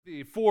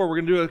We're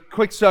going to do a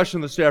quick session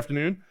this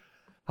afternoon.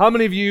 How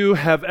many of you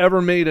have ever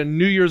made a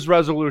New Year's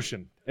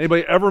resolution?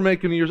 Anybody ever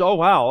make a New Year's? Oh,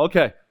 wow,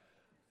 okay.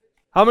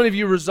 How many of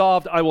you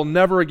resolved, I will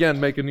never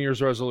again make a New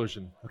Year's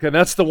resolution? Okay,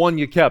 that's the one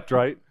you kept,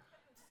 right?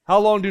 How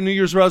long do New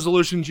Year's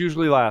resolutions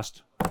usually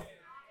last?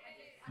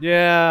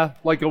 Yeah,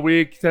 like a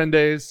week, 10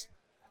 days.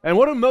 And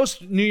what do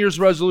most New Year's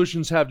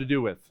resolutions have to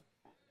do with?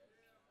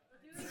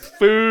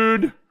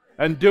 Food.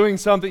 And doing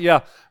something,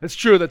 yeah, it's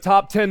true. The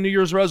top 10 New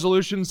Year's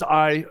resolutions,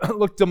 I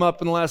looked them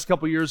up in the last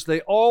couple of years.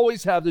 They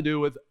always have to do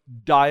with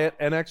diet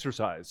and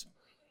exercise.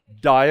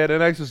 Diet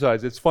and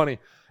exercise. It's funny.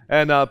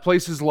 And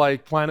places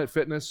like Planet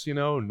Fitness,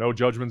 no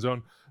judgment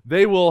zone,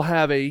 they will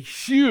have a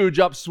huge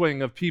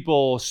upswing of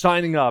people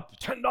signing up,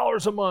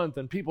 $10 a month,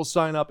 and people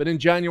sign up. And in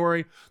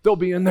January, they'll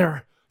be in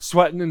there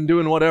sweating and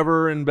doing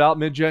whatever. And about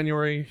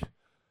mid-January,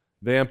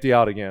 they empty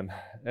out again.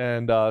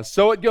 And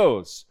so it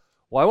goes.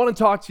 Well, I want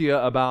to talk to you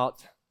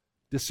about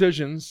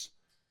decisions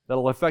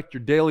that'll affect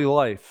your daily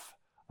life.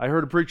 I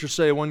heard a preacher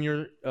say one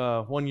year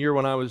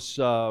when I was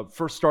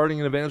first starting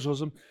in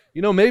evangelism,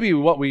 maybe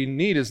what we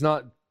need is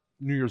not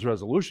New Year's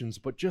resolutions,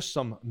 but just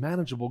some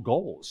manageable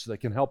goals that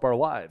can help our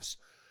lives.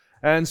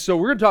 And so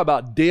we're going to talk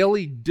about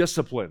daily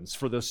disciplines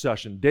for this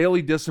session.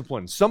 Daily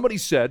disciplines. Somebody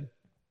said,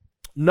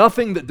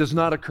 nothing that does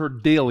not occur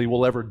daily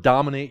will ever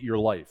dominate your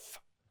life.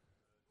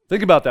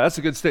 Think about that. That's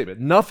a good statement.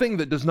 Nothing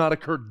that does not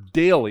occur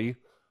daily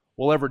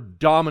will ever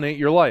dominate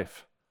your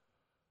life.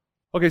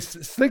 Okay,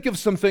 think of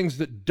some things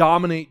that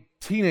dominate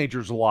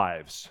teenagers'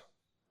 lives.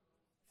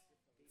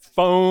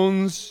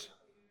 Phones.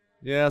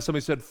 Yeah,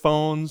 somebody said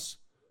phones.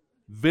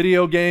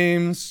 Video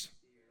games.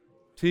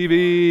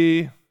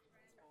 TV.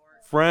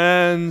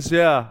 Friends.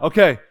 Yeah,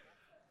 okay.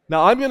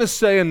 Now, I'm going to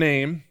say a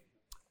name,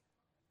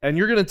 and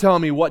you're going to tell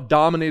me what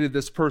dominated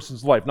this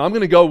person's life. Now, I'm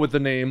going to go with the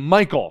name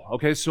Michael.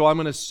 Okay, so I'm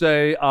going to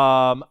say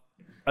a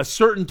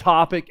certain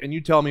topic, and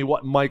you tell me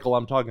what Michael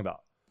I'm talking about.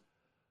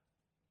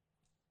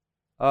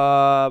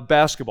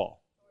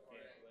 Basketball.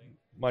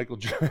 Michael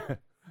Jordan.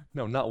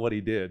 No, not what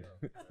he did.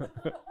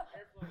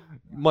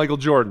 Michael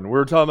Jordan. We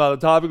were talking about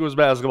the topic was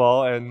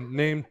basketball and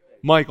named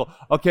Michael.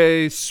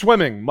 Okay,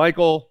 swimming.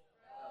 Michael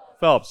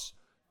Phelps.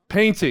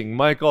 Painting.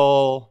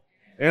 Michael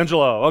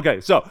Angelo.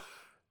 Okay, so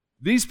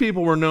these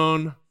people were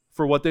known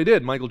for what they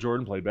did. Michael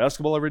Jordan played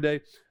basketball every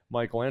day.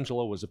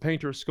 Michelangelo was a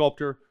painter,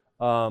 sculptor.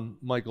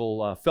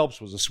 Michael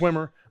Phelps was a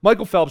swimmer.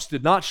 Michael Phelps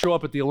did not show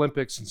up at the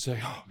Olympics and say,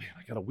 oh man,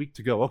 I got a week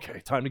to go.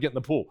 Okay, time to get in the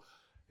pool.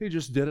 He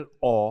just did it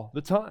all the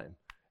time.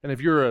 And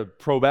if you're a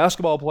pro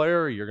basketball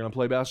player, you're going to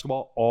play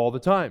basketball all the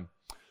time.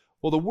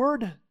 Well, the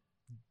word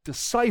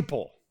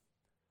disciple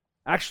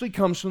actually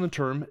comes from the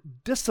term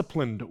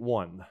disciplined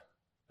one.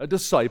 A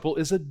disciple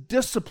is a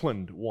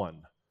disciplined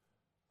one.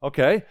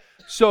 Okay,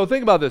 so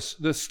think about this.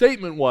 The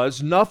statement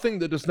was, nothing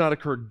that does not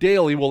occur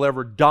daily will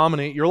ever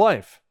dominate your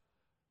life.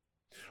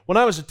 When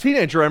I was a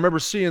teenager, I remember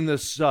seeing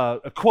this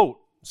a quote.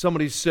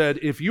 Somebody said,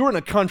 if you were in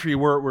a country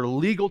where it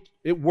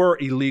were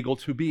illegal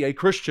to be a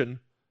Christian,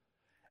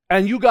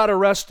 and you got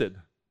arrested,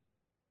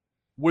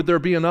 would there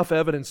be enough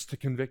evidence to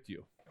convict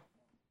you?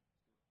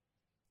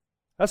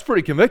 That's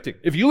pretty convicting.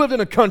 If you lived in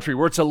a country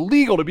where it's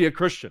illegal to be a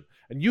Christian,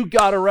 and you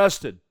got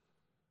arrested,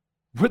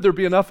 would there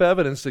be enough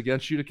evidence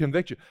against you to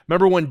convict you?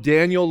 Remember when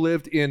Daniel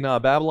lived in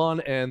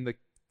Babylon, and the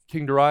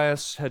King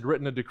Darius had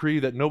written a decree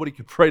that nobody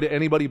could pray to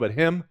anybody but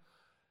him?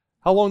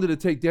 How long did it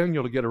take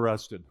Daniel to get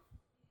arrested?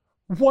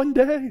 1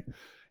 day.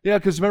 Yeah,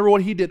 because remember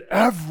what he did?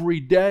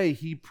 Every day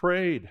he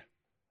prayed.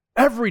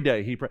 Every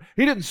day he prayed.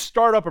 He didn't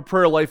start up a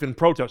prayer life in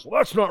protest. Well,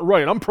 that's not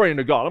right. I'm praying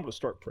to God. I'm going to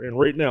start praying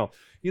right now.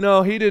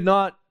 He did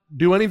not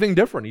do anything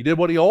different. He did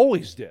what he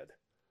always did.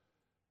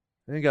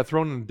 And he got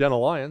thrown in the den of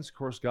lions. Of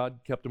course, God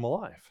kept him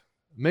alive.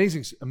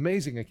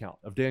 Amazing account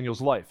of Daniel's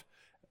life.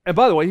 And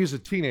by the way, he was a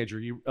teenager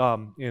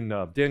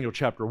in Daniel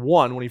chapter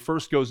 1. When he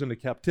first goes into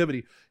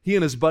captivity, he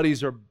and his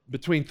buddies are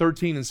between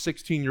 13 and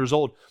 16 years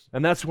old.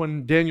 And that's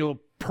when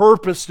Daniel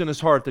purposed in his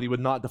heart that he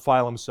would not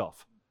defile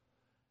himself.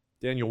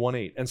 Daniel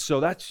 1:8. And so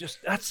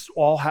that's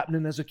all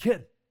happening as a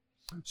kid.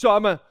 So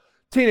I'm a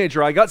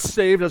teenager. I got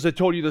saved, as I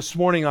told you this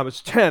morning, I was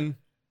 10.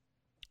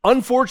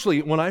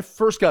 Unfortunately, when I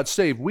first got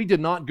saved, we did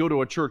not go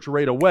to a church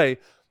right away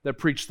that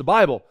preached the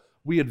Bible.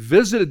 We had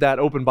visited that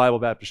Open Bible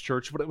Baptist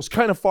Church, but it was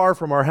kind of far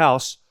from our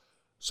house.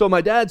 So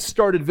my dad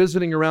started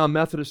visiting around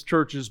Methodist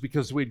churches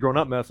because we'd grown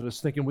up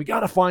Methodist, thinking we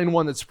got to find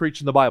one that's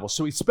preaching the Bible.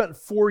 So he spent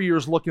 4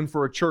 years looking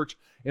for a church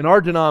in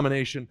our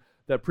denomination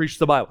that preached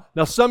the Bible.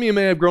 Now, some of you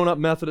may have grown up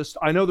Methodist.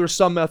 I know there's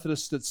some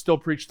Methodists that still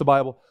preach the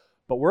Bible,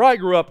 but where I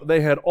grew up,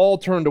 they had all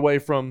turned away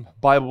from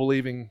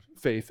Bible-believing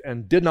faith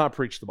and did not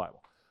preach the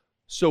Bible.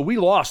 So we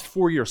lost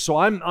 4 years. So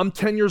I'm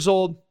 10 years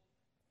old.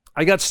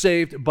 I got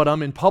saved, but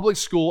I'm in public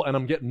school and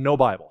I'm getting no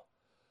Bible.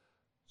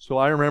 So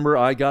I remember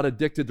I got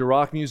addicted to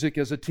rock music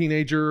as a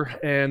teenager,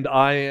 and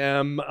I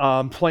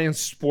am playing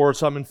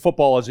sports. I'm in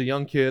football as a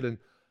young kid,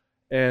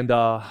 and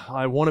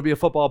I want to be a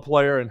football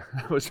player. And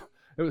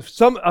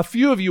a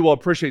few of you will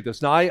appreciate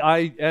this. Now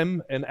I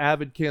am an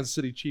avid Kansas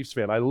City Chiefs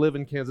fan. I live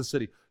in Kansas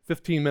City,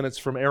 15 minutes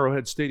from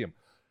Arrowhead Stadium.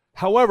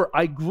 However,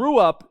 I grew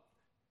up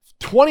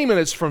 20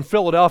 minutes from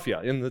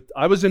Philadelphia.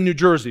 I was in New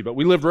Jersey, but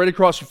we lived right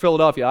across from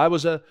Philadelphia. I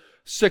was a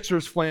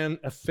Sixers fan,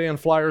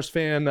 Flyers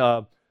fan,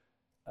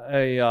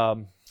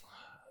 a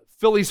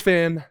Phillies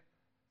fan,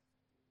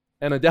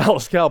 and a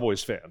Dallas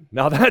Cowboys fan.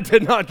 Now, that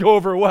did not go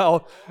over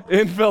well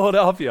in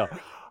Philadelphia.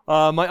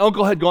 My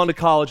uncle had gone to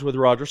college with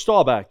Roger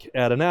Staubach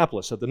at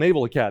Annapolis at the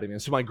Naval Academy.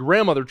 And so my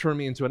grandmother turned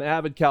me into an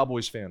avid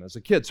Cowboys fan as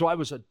a kid. So I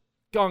was a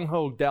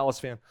gung-ho Dallas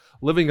fan,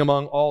 living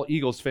among all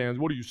Eagles fans.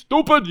 What are you,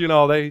 stupid?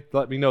 They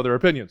let me know their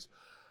opinions.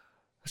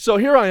 So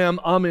here I am.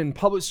 I'm in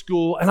public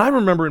school. And I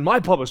remember in my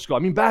public school,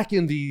 back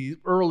in the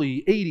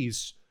early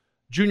 80s,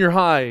 junior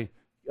high,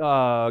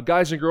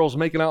 guys and girls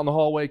making out in the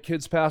hallway,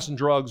 kids passing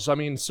drugs.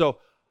 So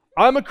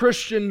I'm a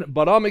Christian,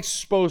 but I'm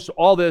exposed to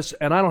all this,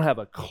 and I don't have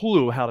a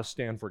clue how to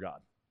stand for God.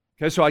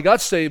 Okay, so I got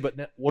saved,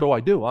 but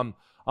what do?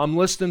 I'm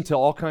listening to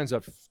all kinds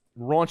of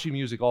raunchy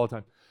music all the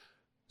time.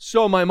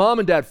 So my mom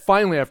and dad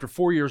finally, after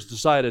 4 years,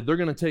 decided they're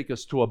going to take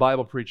us to a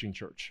Bible preaching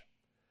church.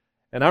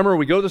 And I remember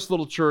we go to this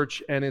little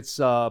church, and it's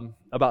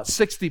about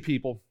 60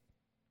 people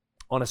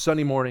on a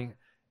Sunday morning,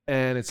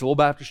 and it's a little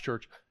Baptist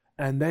church.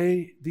 And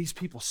these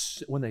people,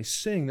 when they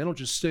sing, they don't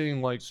just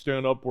sing like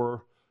stand up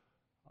where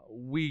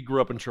we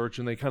grew up in church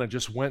and they kind of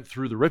just went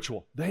through the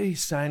ritual. They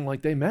sang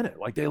like they meant it,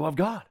 like they love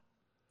God.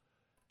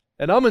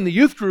 And I'm in the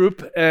youth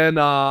group, and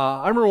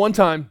I remember one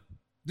time,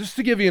 just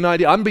to give you an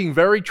idea, I'm being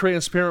very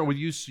transparent with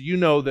you so you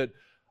know that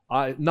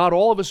not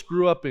all of us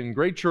grew up in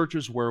great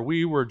churches where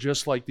we were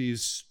just like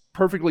these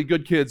perfectly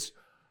good kids.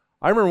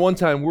 I remember one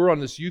time we're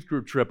on this youth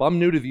group trip. I'm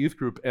new to the youth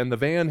group, and the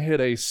van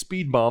hit a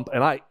speed bump,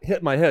 and I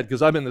hit my head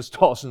because I've been this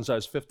tall since I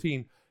was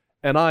 15,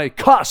 and I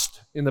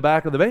cussed in the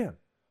back of the van.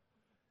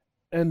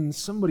 And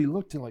somebody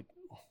looked and like,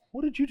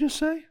 what did you just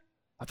say?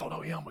 I thought,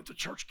 oh yeah, I'm with the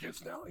church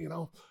kids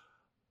now,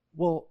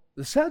 Well,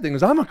 the sad thing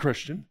is I'm a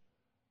Christian,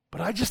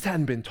 but I just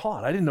hadn't been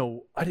taught. I didn't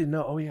know,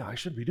 oh yeah, I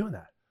shouldn't be doing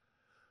that.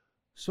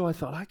 So I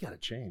thought, I got to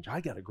change.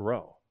 I got to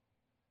grow.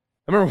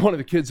 I remember one of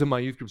the kids in my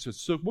youth group said,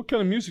 so what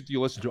kind of music do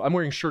you listen to? I'm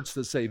wearing shirts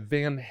that say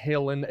Van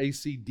Halen,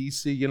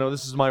 AC/DC,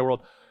 this is my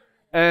world.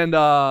 And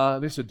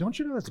they said, don't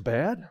you know that's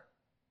bad?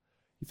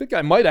 You think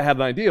I might have had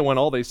an idea when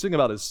all they sing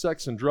about is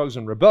sex and drugs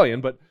and rebellion,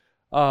 but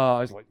I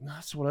was like, no,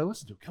 that's what I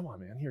listen to. Come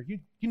on, man. Here, you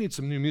need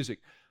some new music.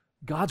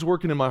 God's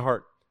working in my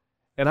heart.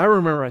 And I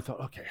remember I thought,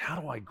 okay, how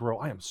do I grow?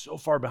 I am so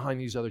far behind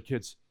these other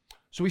kids.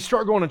 So we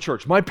start going to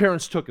church. My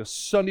parents took us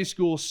Sunday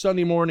school,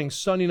 Sunday morning,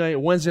 Sunday night,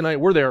 Wednesday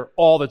night. We're there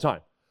all the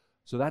time.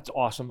 So that's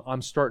awesome.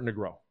 I'm starting to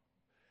grow.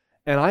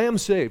 And I am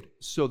saved.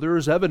 So there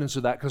is evidence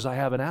of that because I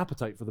have an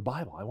appetite for the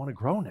Bible. I want to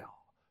grow now.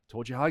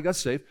 Told you how I got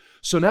saved.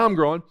 So now I'm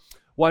growing.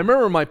 Well, I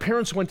remember my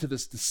parents went to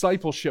this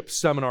discipleship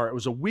seminar. It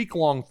was a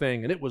week-long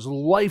thing, and it was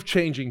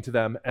life-changing to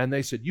them. And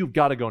they said, you've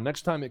got to go.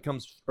 Next time it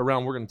comes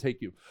around, we're going to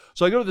take you.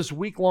 So I go to this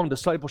week-long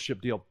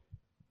discipleship deal.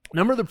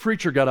 Remember the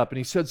preacher got up, and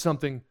he said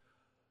something,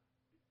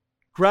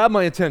 grabbed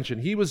my attention.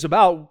 He was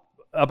about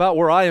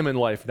where I am in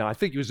life now. I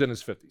think he was in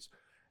his 50s.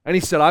 And he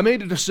said, I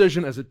made a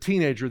decision as a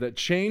teenager that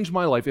changed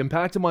my life,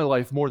 impacted my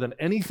life more than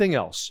anything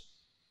else.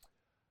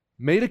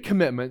 Made a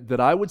commitment that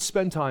I would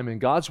spend time in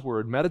God's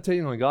Word,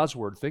 meditating on God's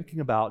Word, thinking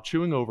about,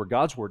 chewing over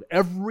God's Word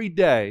every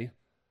day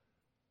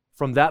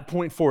from that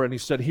point forward. And he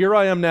said, here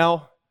I am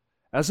now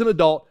as an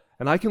adult,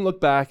 and I can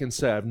look back and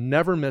say I've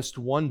never missed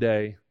one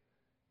day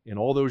in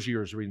all those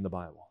years reading the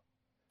Bible.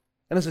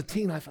 And as a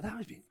teen, I thought that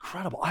would be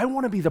incredible. I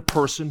want to be the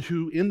person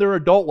who in their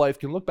adult life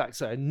can look back and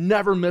say, I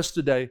never missed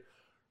a day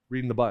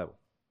reading the Bible.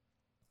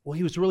 Well,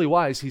 he was really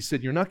wise. He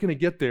said, you're not going to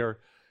get there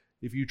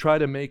if you try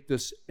to make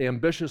this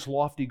ambitious,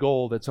 lofty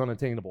goal that's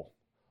unattainable.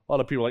 A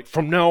lot of people are like,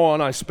 from now on,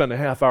 I spend a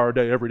half hour a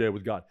day every day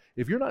with God.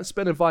 If you're not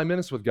spending 5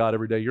 minutes with God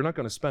every day, you're not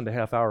going to spend a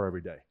half hour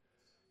every day.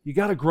 You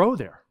got to grow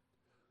there.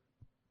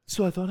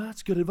 So I thought,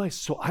 that's good advice.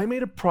 So I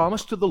made a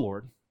promise to the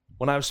Lord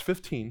when I was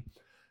 15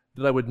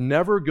 that I would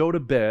never go to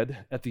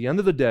bed at the end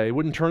of the day,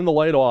 wouldn't turn the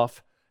light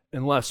off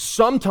unless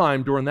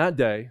sometime during that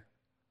day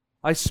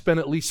I spent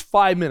at least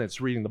 5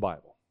 minutes reading the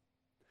Bible.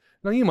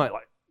 Now you might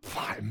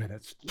 5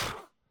 minutes?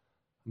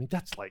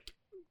 That's like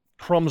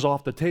crumbs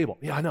off the table.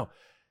 Yeah, I know.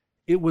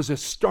 It was a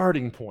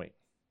starting point.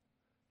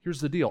 Here's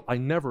the deal. I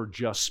never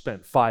just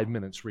spent 5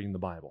 minutes reading the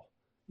Bible.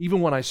 Even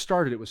when I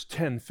started, it was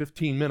 10,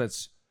 15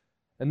 minutes.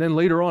 And then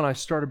later on, I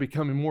started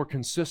becoming more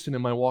consistent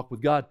in my walk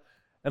with God.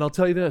 And I'll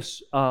tell you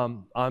this,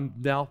 I'm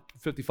now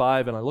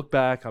 55, and I look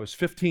back. I was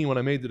 15 when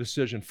I made the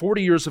decision.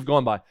 40 years have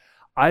gone by.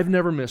 I've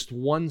never missed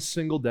one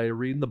single day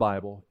reading the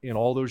Bible in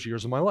all those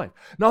years of my life.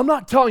 Now, I'm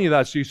not telling you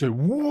that so you say,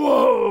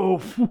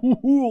 whoa,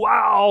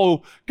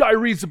 wow, guy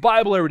reads the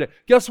Bible every day.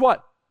 Guess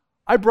what?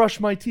 I brush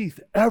my teeth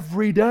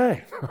every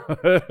day.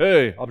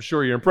 Hey, I'm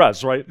sure you're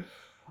impressed, right?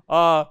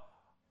 I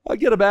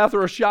get a bath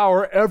or a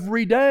shower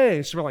every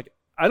day. So we're like,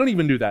 I don't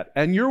even do that.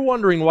 And you're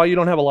wondering why you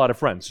don't have a lot of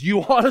friends. You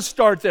want to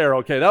start there,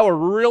 okay? That will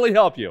really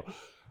help you.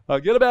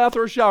 Get a bath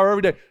or a shower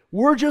every day.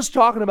 We're just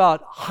talking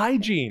about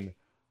hygiene.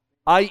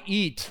 I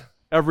eat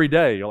every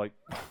day. You're like,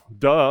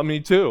 duh,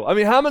 me too.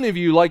 How many of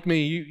you, like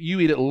me, you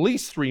eat at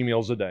least 3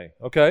 meals a day,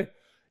 okay?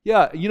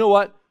 Yeah, you know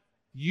what?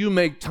 You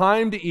make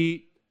time to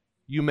eat,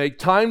 you make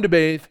time to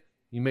bathe,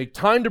 You make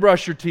time to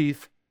brush your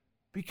teeth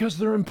because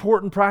they're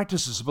important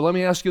practices. But let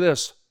me ask you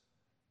this.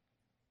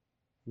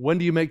 When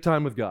do you make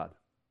time with God?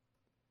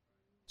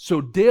 So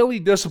daily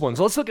disciplines.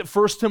 Let's look at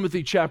 1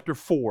 Timothy chapter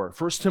 4.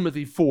 1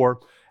 Timothy 4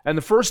 and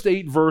the first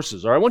 8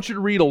 verses. All right, I want you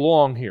to read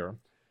along here.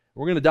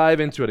 We're going to dive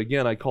into it.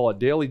 Again, I call it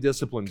daily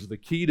disciplines, the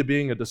key to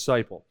being a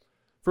disciple.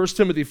 1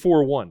 Timothy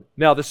 4:1.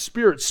 Now the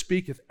Spirit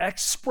speaketh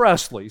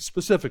expressly,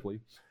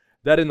 specifically,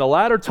 that in the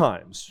latter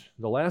times,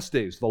 the last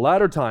days, the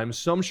latter times,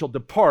 some shall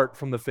depart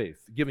from the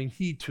faith, giving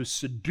heed to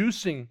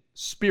seducing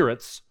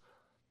spirits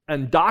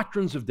and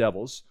doctrines of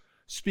devils,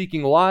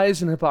 speaking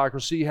lies and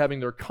hypocrisy,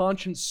 having their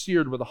conscience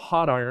seared with a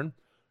hot iron,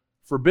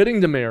 forbidding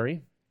to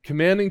marry,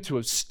 commanding to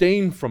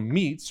abstain from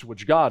meats,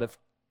 which God hath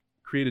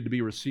created to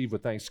be received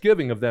with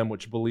thanksgiving of them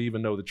which believe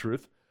and know the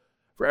truth.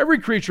 For every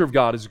creature of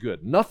God is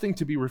good, nothing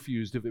to be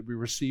refused if it be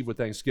received with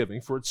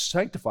thanksgiving, for it's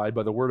sanctified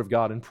by the word of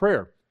God in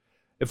prayer.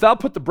 If thou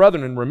put the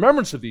brethren in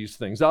remembrance of these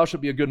things, thou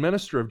shalt be a good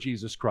minister of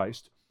Jesus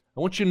Christ. I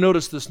want you to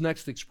notice this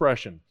next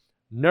expression,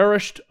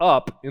 nourished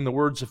up in the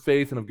words of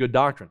faith and of good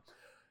doctrine.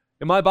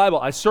 In my Bible,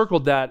 I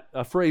circled that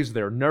phrase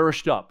there,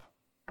 nourished up.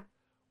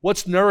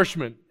 What's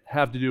nourishment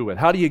have to do with?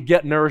 How do you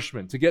get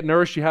nourishment? To get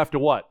nourished, you have to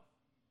what?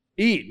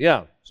 Eat,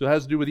 yeah. So it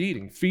has to do with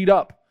eating. Feed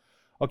up.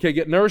 Okay,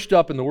 get nourished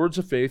up in the words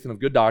of faith and of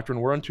good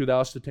doctrine, whereunto thou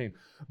hast attained.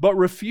 But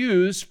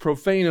refuse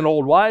profane and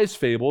old wise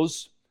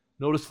fables.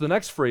 Notice the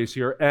next phrase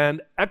here,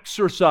 and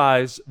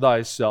exercise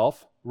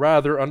thyself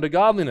rather unto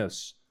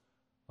godliness.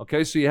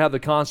 Okay, so you have the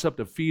concept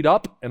of feed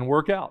up and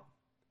work out.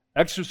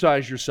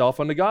 Exercise yourself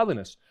unto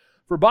godliness.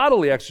 For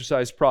bodily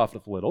exercise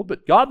profiteth little,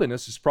 but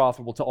godliness is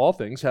profitable to all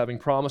things, having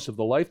promise of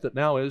the life that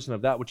now is and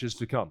of that which is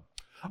to come.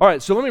 All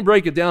right, so let me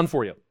break it down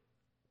for you.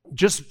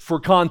 Just for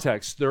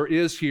context, there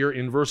is here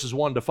in verses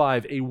 1 to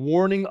 5 a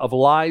warning of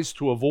lies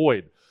to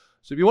avoid.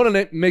 So if you want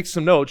to make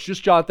some notes,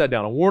 just jot that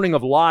down. A warning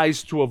of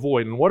lies to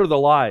avoid. And what are the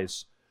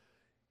lies?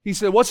 He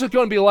said, what's it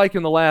going to be like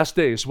in the last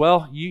days?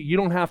 Well, you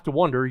don't have to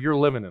wonder. You're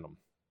living in them.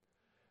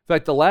 In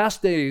fact, the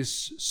last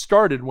days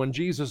started when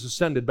Jesus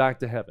ascended back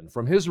to heaven.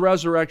 From his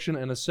resurrection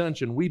and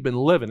ascension, we've been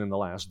living in the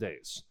last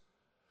days.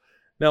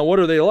 Now, what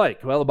are they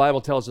like? Well, the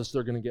Bible tells us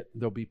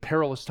there'll be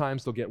perilous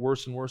times. They'll get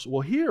worse and worse.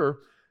 Well, here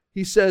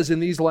he says in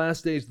these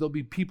last days, there'll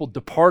be people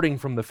departing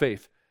from the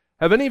faith.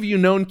 Have any of you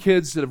known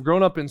kids that have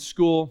grown up in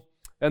school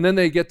and then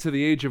they get to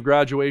the age of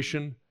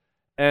graduation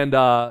and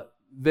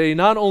they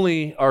not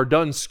only are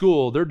done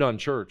school, they're done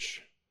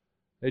church.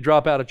 They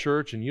drop out of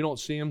church and you don't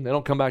see them. They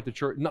don't come back to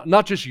church.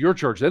 Not just your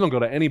church. They don't go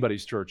to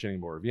anybody's church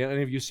anymore. Have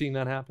any of you seen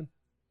that happen?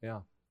 Yeah.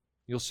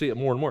 You'll see it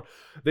more and more.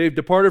 They've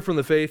departed from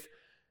the faith.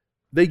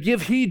 They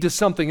give heed to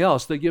something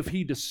else. They give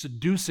heed to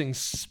seducing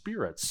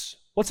spirits.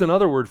 What's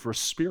another word for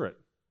spirit?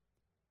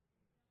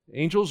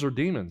 Angels or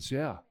demons?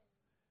 Yeah.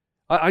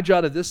 I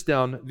jotted this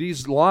down.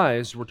 These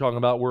lies we're talking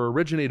about were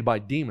originated by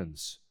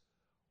demons.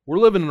 We're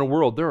living in a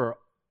world,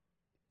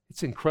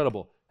 it's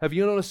incredible. Have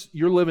you noticed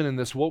you're living in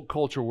this woke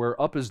culture where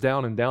up is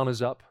down and down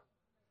is up?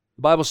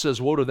 The Bible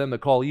says, woe to them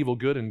that call evil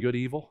good and good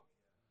evil.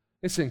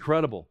 It's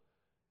incredible.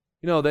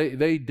 You know,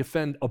 they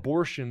defend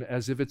abortion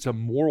as if it's a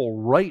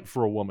moral right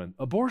for a woman.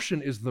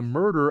 Abortion is the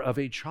murder of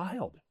a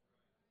child.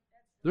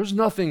 There's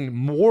nothing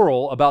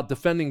moral about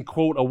defending,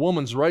 quote, a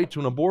woman's right to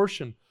an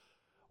abortion.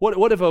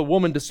 What if a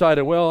woman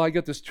decided, well, I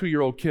got this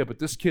 2-year-old kid, but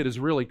this kid is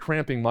really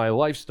cramping my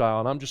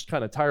lifestyle, and I'm just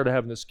kind of tired of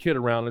having this kid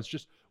around.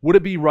 Would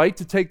it be right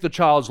to take the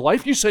child's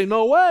life? You say,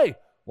 no way.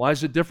 Why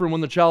is it different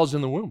when the child's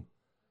in the womb?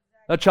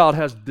 That child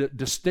has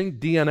distinct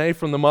DNA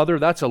from the mother.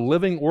 That's a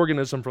living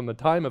organism from the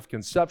time of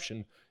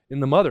conception in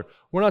the mother.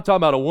 We're not talking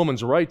about a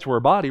woman's right to her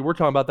body. We're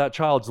talking about that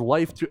child's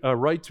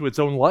right to its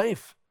own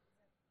life.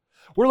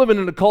 We're living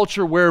in a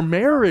culture where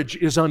marriage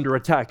is under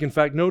attack. In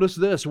fact, notice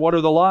this. What are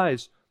the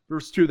lies?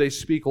 Verse 2, they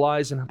speak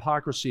lies and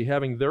hypocrisy,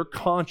 having their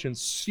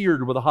conscience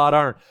seared with a hot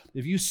iron.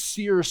 If you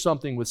sear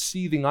something with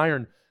seething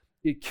iron,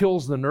 it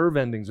kills the nerve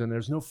endings, and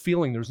there's no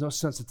feeling, there's no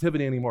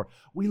sensitivity anymore.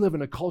 We live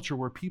in a culture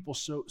where people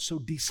so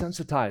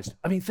desensitized.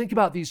 I mean, think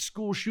about these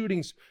school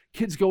shootings.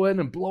 Kids go in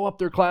and blow up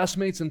their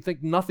classmates and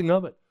think nothing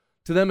of it.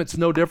 To them, it's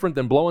no different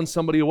than blowing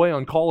somebody away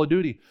on Call of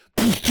Duty.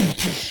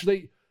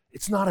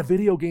 It's not a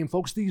video game,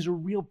 folks. These are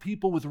real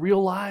people with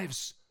real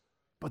lives.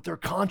 But their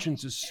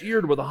conscience is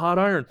seared with a hot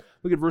iron.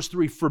 Look at verse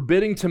 3,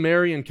 forbidding to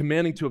marry and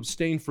commanding to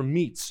abstain from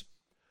meats.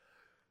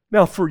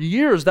 Now, for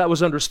years, that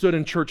was understood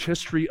in church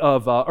history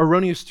of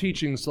erroneous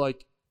teachings.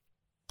 Like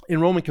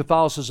in Roman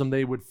Catholicism,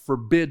 they would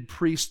forbid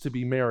priests to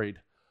be married.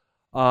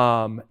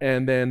 And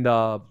then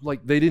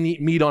they didn't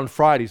eat meat on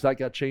Fridays. That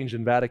got changed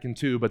in Vatican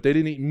II, but they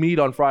didn't eat meat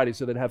on Fridays,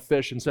 so they'd have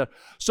fish instead.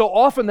 So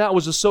often that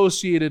was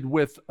associated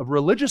with a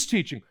religious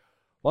teaching.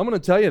 Well, I'm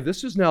going to tell you,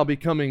 this is now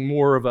becoming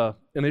more of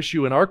an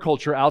issue in our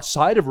culture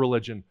outside of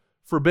religion.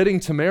 Forbidding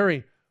to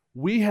marry.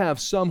 We have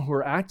some who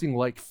are acting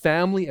like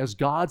family as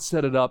God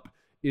set it up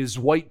is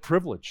white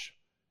privilege.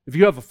 If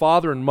you have a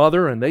father and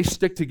mother and they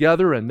stick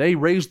together and they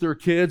raise their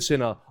kids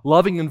in a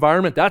loving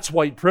environment, that's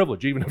white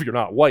privilege. Even if you're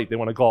not white, they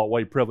want to call it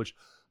white privilege.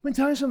 Let me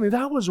tell you something,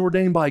 that was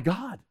ordained by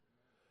God.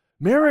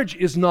 Marriage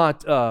is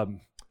not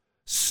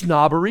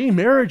snobbery.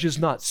 Marriage is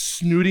not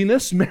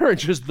snootiness.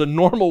 Marriage is the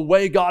normal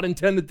way God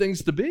intended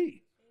things to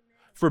be.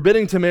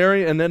 Forbidding to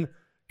marry and then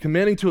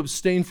commanding to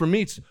abstain from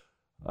meats.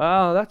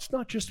 That's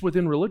not just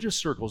within religious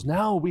circles.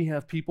 Now we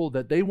have people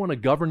that they want to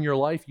govern your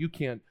life. You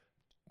can't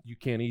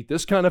eat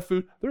this kind of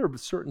food. There are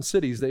certain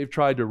cities they've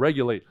tried to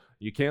regulate.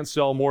 You can't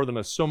sell more than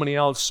a so many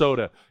ounce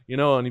soda,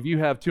 and if you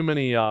have too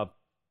many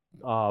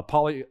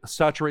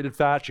polysaturated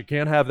fats, you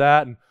can't have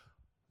that. And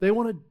they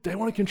want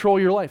to control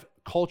your life.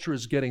 Culture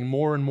is getting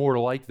more and more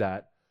like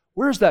that.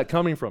 Where's that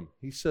coming from?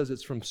 He says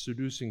it's from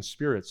seducing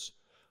spirits.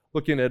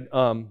 Looking at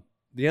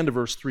the end of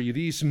verse 3,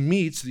 these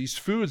meats, these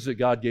foods that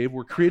God gave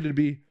were created to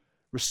be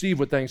received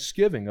with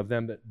thanksgiving of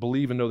them that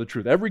believe and know the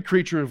truth. Every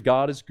creature of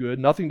God is good,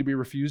 nothing to be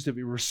refused if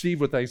we receive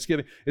with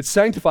thanksgiving. It's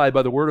sanctified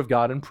by the word of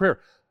God and prayer.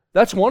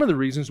 That's one of the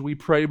reasons we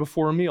pray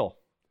before a meal.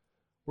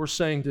 We're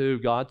saying to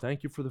God,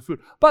 thank you for the food.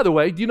 By the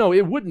way,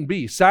 it wouldn't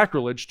be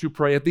sacrilege to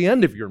pray at the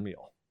end of your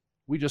meal.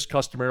 We just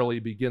customarily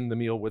begin the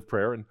meal with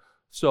prayer. And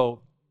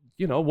so,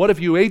 what if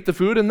you ate the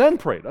food and then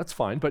prayed? That's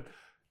fine. But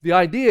the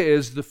idea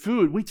is the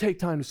food, we take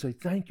time to say,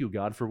 thank you,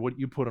 God, for what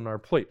you put on our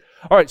plate.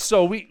 All right,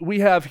 so we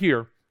have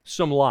here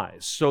some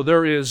lies. So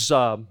there is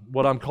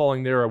what I'm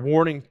calling there a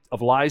warning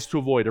of lies to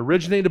avoid,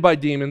 originated by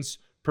demons,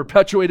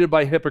 perpetuated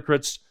by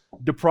hypocrites,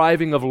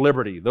 depriving of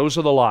liberty. Those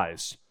are the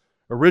lies.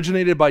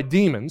 Originated by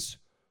demons,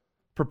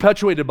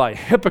 perpetuated by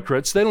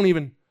hypocrites. They don't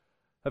even,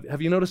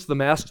 have you noticed the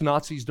masked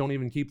Nazis don't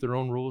even keep their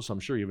own rules? I'm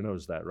sure you've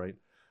noticed that, right?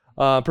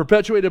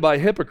 Perpetuated by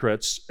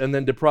hypocrites, and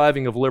then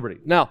depriving of liberty.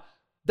 Now,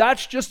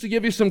 that's just to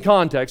give you some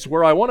context.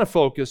 Where I want to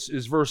focus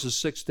is verses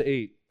 6 to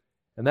 8.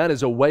 And that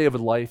is a way of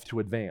life to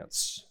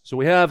advance. So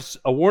we have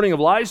a warning of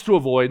lies to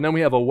avoid, and then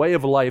we have a way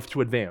of life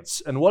to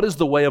advance. And what is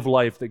the way of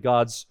life that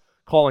God's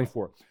calling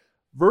for?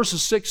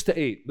 Verses 6 to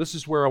 8, this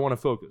is where I want to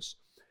focus.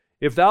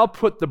 If thou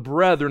put the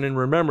brethren in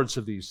remembrance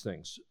of these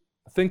things,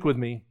 think with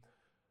me.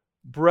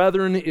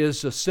 Brethren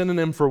is a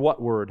synonym for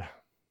what word?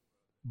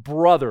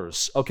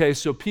 Brothers. Okay,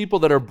 so people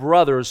that are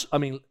brothers,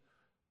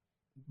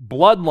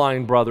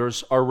 bloodline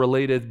brothers are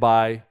related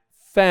by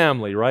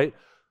family, right?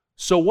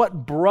 So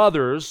what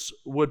brothers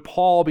would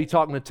Paul be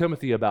talking to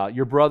Timothy about?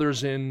 Your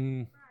brothers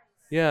in,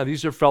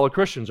 these are fellow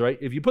Christians, right?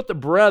 If you put the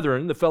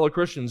brethren, the fellow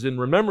Christians, in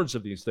remembrance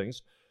of these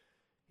things,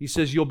 he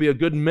says you'll be a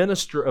good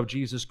minister of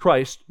Jesus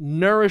Christ,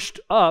 nourished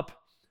up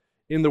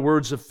in the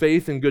words of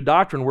faith and good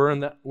doctrine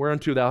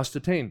whereunto thou hast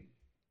attained.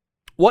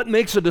 What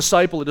makes a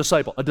disciple a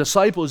disciple? A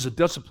disciple is a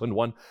disciplined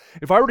one.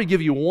 If I were to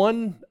give you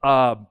one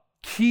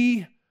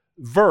key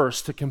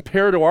verse to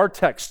compare to our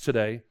text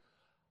today,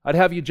 I'd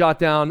have you jot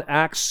down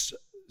Acts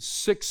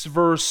 6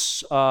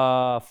 verse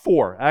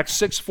 4. Acts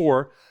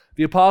 6:4.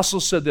 The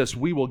apostles said this,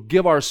 we will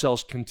give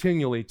ourselves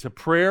continually to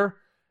prayer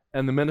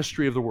and the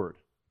ministry of the word.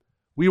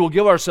 We will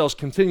give ourselves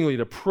continually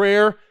to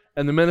prayer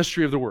and the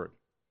ministry of the word.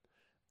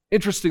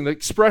 Interesting, the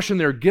expression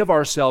there, give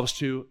ourselves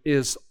to,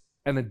 is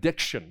an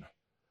addiction.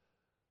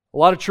 A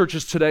lot of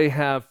churches today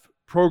have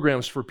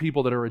programs for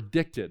people that are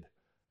addicted.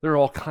 There are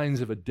all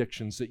kinds of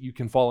addictions that you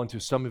can fall into.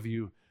 Some of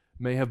you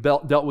may have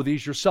dealt with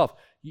these yourself.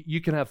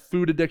 You can have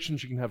food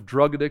addictions, you can have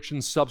drug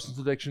addictions, substance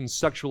addictions,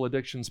 sexual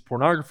addictions,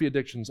 pornography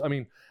addictions,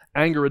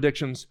 anger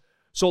addictions.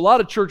 So a lot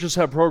of churches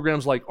have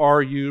programs like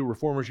RU,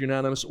 Reformers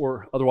Unanimous,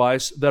 or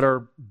otherwise, that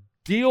are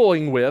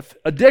dealing with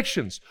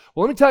addictions.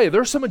 Well, let me tell you,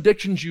 there are some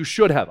addictions you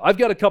should have. I've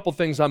got a couple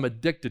things I'm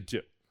addicted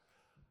to.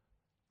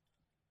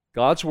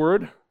 God's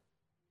Word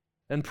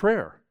and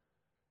prayer.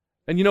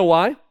 And you know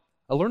why?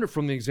 I learned it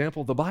from the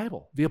example of the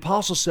Bible. The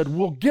apostle said,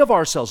 we'll give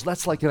ourselves.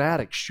 That's like an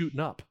addict shooting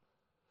up.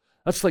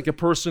 That's like a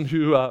person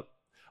who,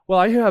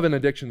 I have an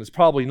addiction that's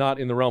probably not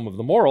in the realm of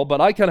the moral, but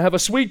I kind of have a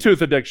sweet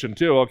tooth addiction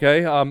too,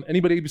 okay?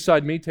 Anybody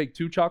beside me take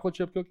 2 chocolate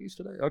chip cookies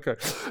today? Okay.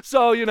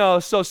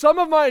 So some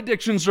of my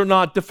addictions are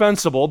not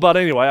defensible, but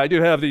anyway, I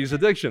do have these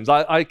addictions.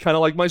 I kind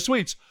of like my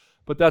sweets,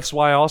 but that's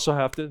why I also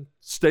have to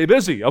stay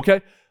busy,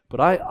 okay? But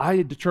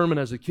I determined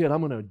as a kid, I'm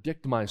going to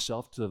addict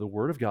myself to the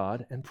Word of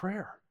God and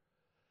prayer.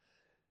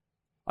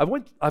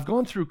 I've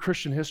gone through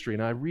Christian history,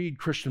 and I read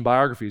Christian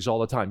biographies all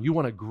the time. You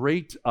want a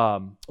great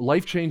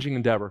life-changing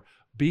endeavor,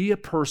 be a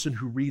person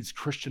who reads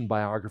Christian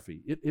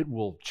biography. It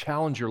will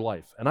challenge your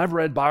life. And I've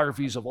read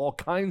biographies of all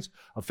kinds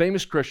of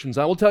famous Christians.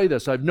 I will tell you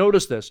this, I've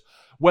noticed this,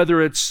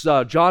 whether it's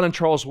John and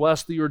Charles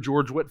Wesley or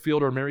George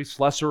Whitefield or Mary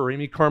Slessor or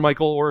Amy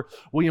Carmichael or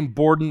William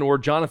Borden or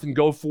Jonathan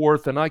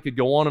Goforth, and I could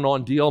go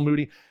on, D.L.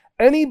 Moody.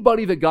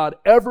 Anybody that God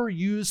ever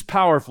used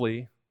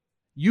powerfully,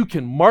 you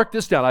can mark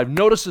this down. I've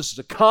noticed this is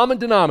a common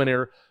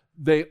denominator.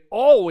 They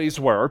always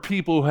were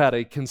people who had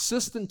a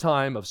consistent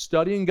time of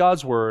studying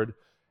God's Word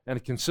and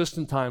a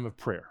consistent time of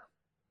prayer.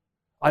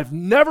 I've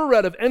never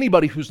read of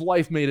anybody whose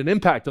life made an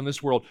impact on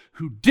this world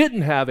who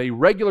didn't have a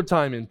regular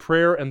time in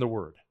prayer and the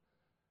Word.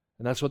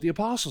 And that's what the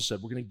apostle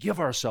said. We're going to give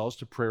ourselves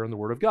to prayer and the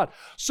Word of God.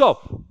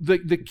 So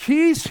the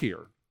keys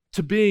here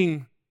to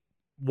being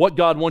what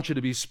God wants you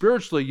to be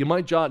spiritually, you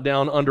might jot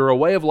down under a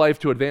way of life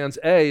to advance.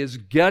 A is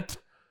get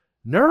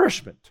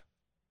nourishment.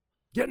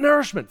 Get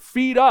nourishment.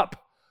 Feed up.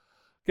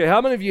 Okay,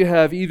 how many of you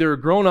have either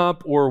grown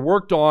up or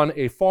worked on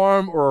a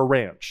farm or a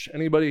ranch?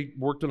 Anybody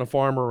worked on a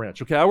farm or a ranch?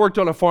 Okay, I worked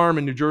on a farm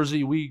in New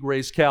Jersey. We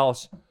raised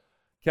cows,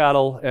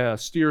 cattle,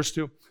 steers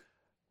too.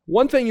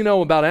 One thing you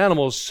know about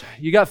animals,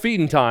 you got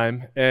feeding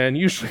time, and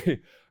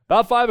usually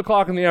about 5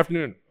 o'clock in the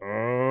afternoon,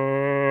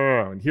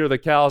 and hear the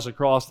cows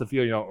across the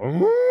field,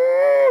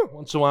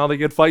 once in a while they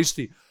get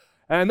feisty.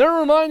 And they're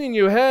reminding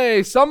you,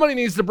 hey, somebody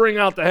needs to bring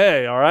out the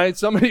hay, all right?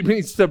 Somebody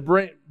needs to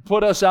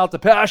put us out to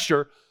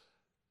pasture.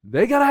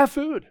 They got to have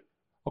food,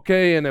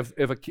 okay? And if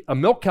a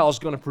milk cow is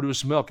going to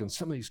produce milk, and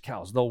some of these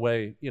cows, they'll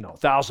weigh,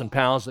 1,000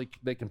 pounds.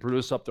 They can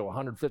produce up to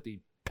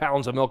 150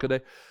 pounds of milk a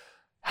day.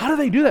 How do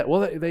they do that?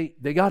 Well,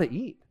 they got to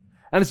eat.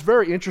 And it's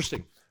very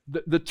interesting.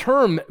 The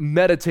term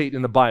meditate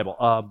in the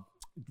Bible,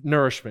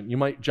 nourishment, you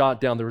might jot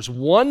down. There's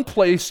one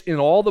place in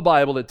all the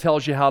Bible that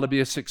tells you how to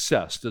be a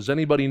success. Does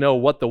anybody know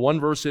what the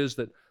one verse is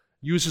that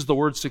uses the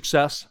word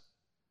success?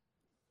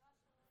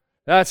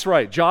 That's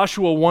right,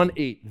 Joshua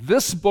 1:8.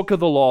 This book of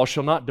the law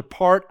shall not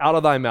depart out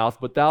of thy mouth,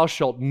 but thou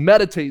shalt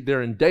meditate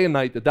therein day and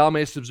night, that thou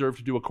mayest observe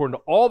to do according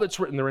to all that's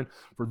written therein.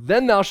 For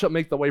then thou shalt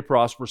make thy way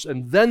prosperous,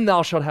 and then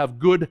thou shalt have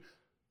good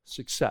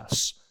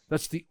success.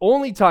 That's the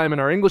only time in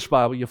our English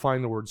Bible you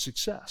find the word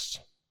success.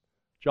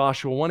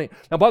 Joshua 1:8.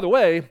 Now, by the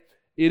way,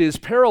 it is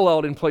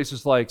paralleled in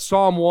places like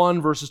Psalm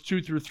 1, verses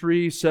 2 through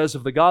 3, says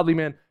of the godly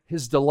man,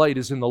 his delight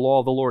is in the law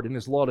of the Lord. In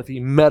his law doth he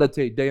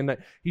meditate day and night.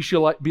 He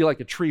shall be like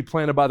a tree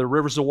planted by the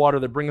rivers of water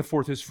that bringeth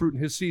forth his fruit in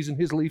his season.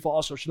 His leaf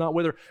also shall not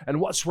wither, and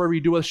whatsoever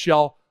he doeth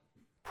shall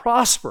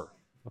prosper.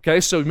 Okay,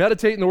 so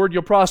meditate in the word,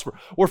 you'll prosper.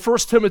 Or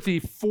 1 Timothy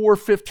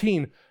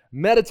 4:15,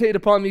 meditate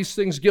upon these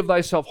things, give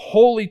thyself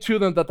wholly to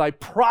them, that thy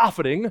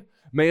profiting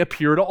may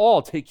appear to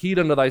all. Take heed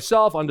unto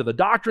thyself, unto the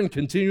doctrine,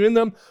 continue in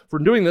them. For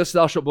doing this,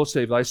 thou shalt both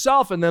save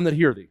thyself and them that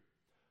hear thee.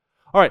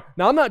 All right,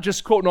 now I'm not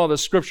just quoting all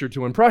this scripture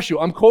to impress you.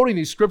 I'm quoting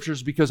these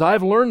scriptures because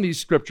I've learned these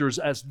scriptures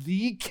as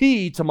the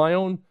key to my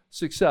own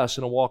success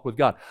in a walk with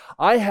God.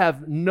 I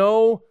have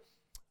no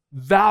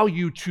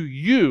value to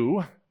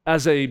you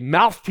as a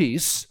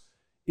mouthpiece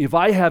if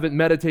I haven't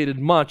meditated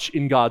much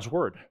in God's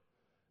word,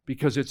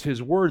 because it's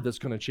his word that's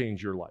going to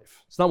change your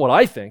life. It's not what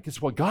I think,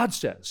 it's what God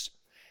says.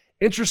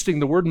 Interesting,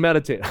 the word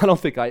meditate. I don't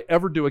think I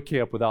ever do a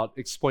camp without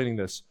explaining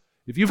this.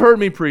 If you've heard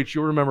me preach,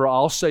 you'll remember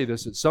I'll say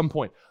this at some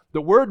point.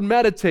 The word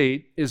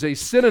meditate is a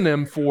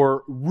synonym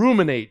for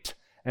ruminate.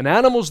 And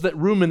animals that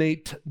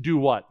ruminate do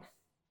what?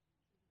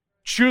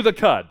 Chew the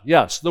cud.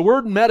 Yes, the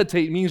word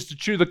meditate means to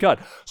chew the cud.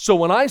 So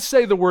when I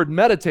say the word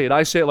meditate,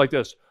 I say it like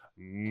this.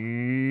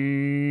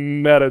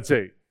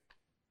 Meditate.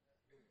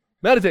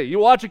 Meditate. You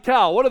watch a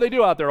cow. What do they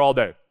do out there all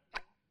day?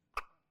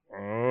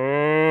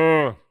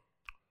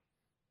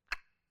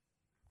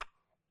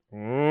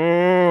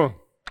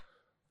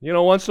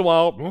 Once in a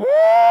while,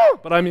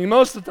 but I mean,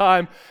 most of the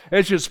time,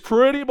 it's just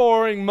pretty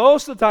boring.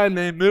 Most of the time,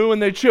 they moo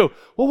and they chew.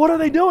 Well, what are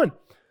they doing?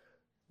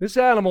 This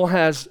animal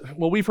has,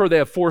 we've heard they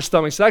have 4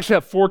 stomachs. They actually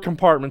have 4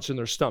 compartments in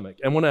their stomach.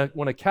 And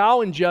when a cow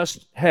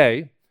ingests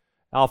hay,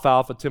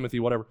 alfalfa, Timothy,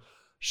 whatever,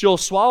 she'll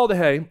swallow the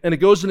hay, and it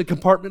goes into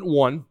compartment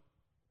 1.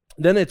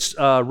 Then it's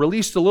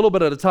released a little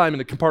bit at a time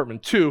into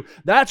compartment 2.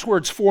 That's where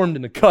it's formed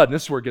in the cud, and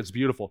this is where it gets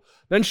beautiful.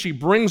 Then she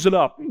brings it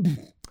up,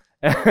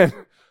 and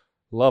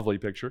lovely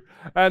picture.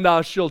 And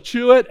she'll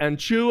chew it and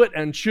chew it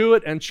and chew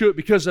it and chew it,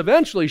 because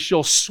eventually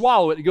she'll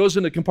swallow it. It goes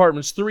into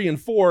compartments 3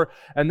 and 4,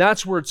 and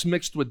that's where it's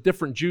mixed with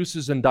different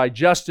juices and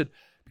digested.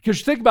 Because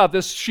you think about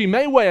this, she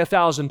may weigh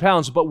 1,000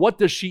 pounds, but what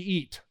does she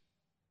eat?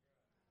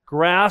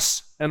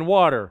 Grass and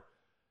water.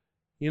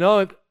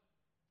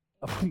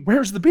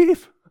 Where's the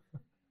beef?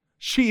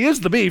 She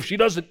is the beef. She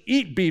doesn't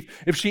eat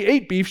beef. If she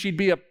ate beef, she'd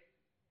be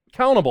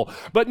accountable.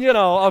 But,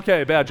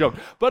 okay, bad joke.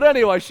 But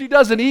anyway, she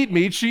doesn't eat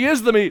meat. She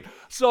is the meat.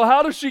 So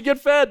how does she get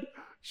fed?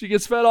 She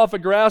gets fed off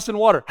of grass and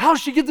water. How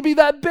does she get to be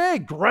that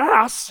big?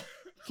 Grass.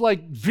 It's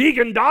like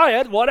vegan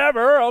diet,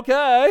 whatever,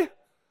 okay.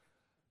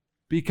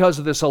 Because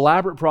of this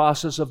elaborate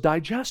process of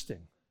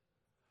digesting.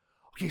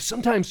 Okay,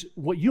 sometimes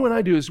what you and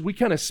I do is we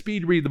kind of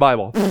speed read the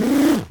Bible.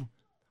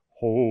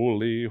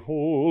 Holy,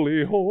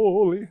 holy,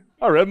 holy.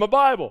 I read my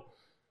Bible.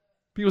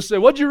 People say,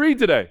 what'd you read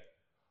today?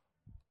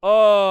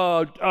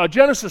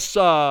 Genesis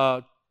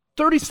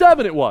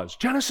 37 it was.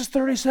 Genesis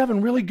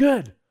 37, really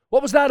good.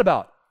 What was that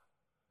about?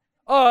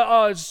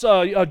 It's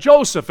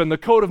Joseph and the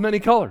coat of many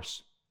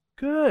colors.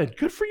 Good.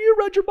 Good for you.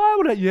 Read your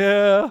Bible today.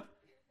 Yeah.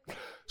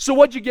 So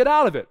what'd you get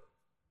out of it?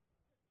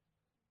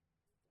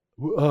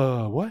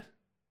 What?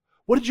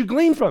 What did you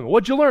glean from it?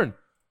 What'd you learn?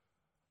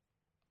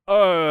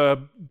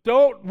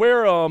 Don't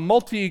wear a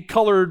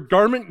multicolored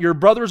garment. Your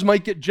brothers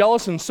might get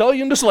jealous and sell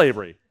you into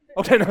slavery.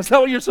 Okay, now is that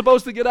what you're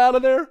supposed to get out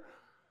of there?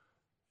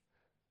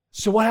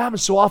 So what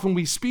happens? So often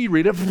we speed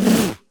read it,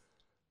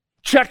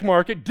 check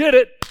mark it, did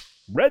it,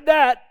 read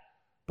that,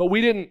 but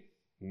we didn't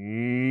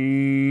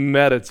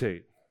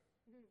meditate.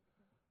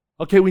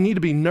 Okay, we need to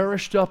be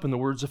nourished up in the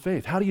words of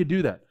faith. How do you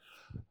do that?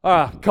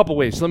 A couple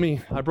ways.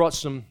 I brought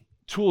some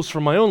tools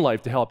from my own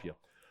life to help you.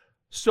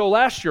 So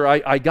last year,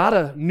 I got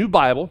a new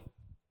Bible.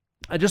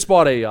 I just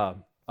bought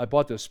a I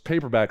bought this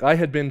paperback. I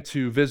had been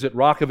to visit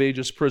Rock of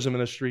Ages Prison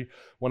Ministry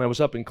when I was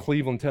up in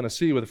Cleveland,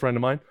 Tennessee with a friend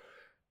of mine.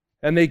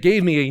 And they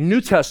gave me a New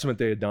Testament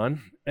they had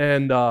done,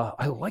 and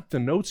I liked the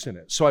notes in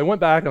it. So I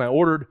went back and I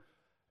ordered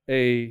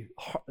a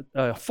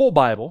full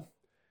Bible.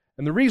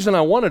 And the reason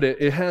I wanted it,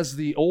 it has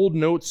the old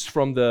notes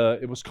from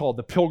it was called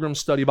the Pilgrim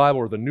Study Bible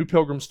or the New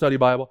Pilgrim Study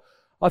Bible.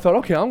 I thought,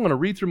 okay, I'm going to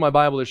read through my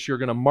Bible this year,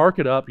 going to mark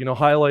it up,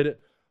 highlight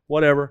it,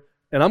 whatever,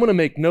 and I'm going to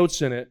make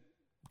notes in it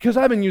because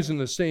I've been using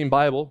the same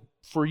Bible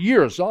for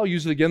years. I'll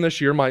use it again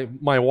this year,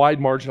 my wide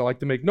margin. I like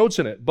to make notes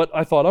in it. But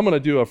I thought I'm going to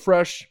do a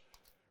fresh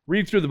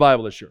read through the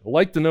Bible this year.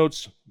 Like the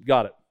notes,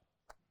 got it.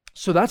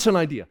 So that's an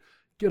idea.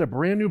 Get a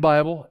brand new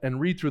Bible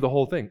and read through the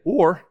whole thing.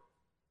 Or,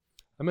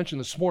 I mentioned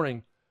this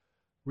morning,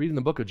 reading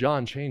the book of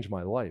John changed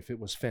my life. It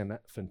was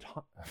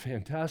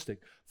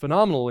fantastic.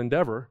 Phenomenal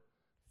endeavor.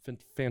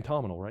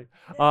 Phenomenal, right?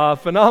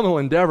 Phenomenal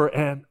endeavor.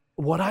 And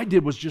what I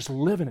did was just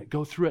live in it,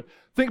 go through it.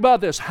 Think about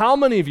this. How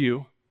many of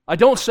you, I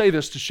don't say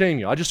this to shame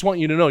you. I just want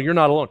you to know you're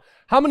not alone.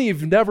 How many of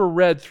you have never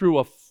read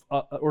through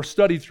or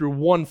studied through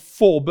one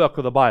full book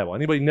of the Bible?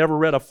 Anybody never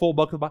read a full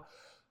book of the Bible?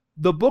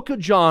 The book of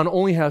John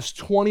only has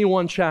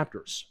 21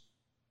 chapters.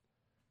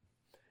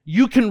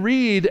 You can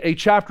read a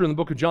chapter in the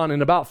book of John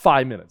in about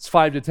 5 minutes,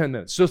 5 to 10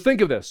 minutes. So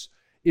think of this.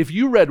 If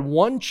you read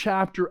one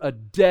chapter a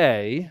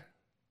day,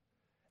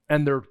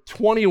 and there are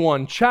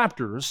 21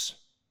 chapters,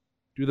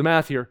 do the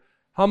math here,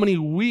 how many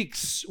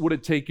weeks would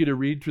it take you to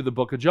read through the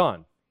book of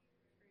John?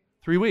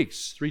 3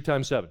 weeks, 3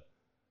 times 7.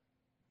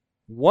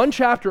 One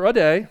chapter a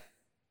day,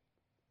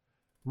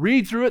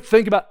 read through it,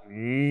 think about,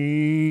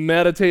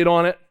 meditate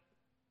on it,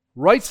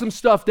 write some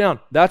stuff down.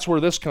 That's where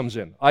this comes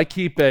in. I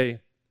keep a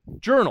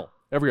journal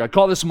I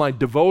call this my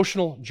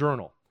devotional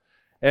journal.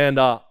 And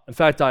in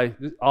fact,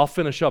 I'll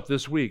finish up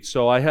this week.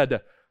 So I had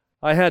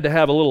to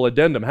have a little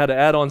addendum, had to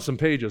add on some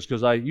pages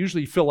because I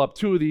usually fill up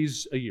 2 of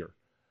these a year.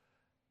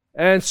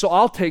 And so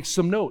I'll take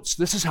some notes.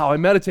 This is how I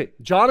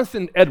meditate.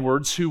 Jonathan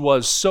Edwards, who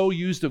was so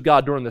used of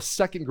God during the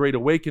Second Great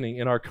Awakening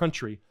in our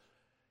country,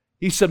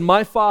 he said,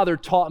 my father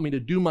taught me to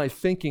do my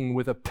thinking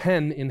with a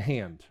pen in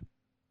hand.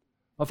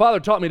 My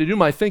father taught me to do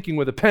my thinking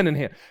with a pen in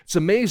hand. It's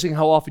amazing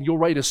how often you'll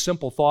write a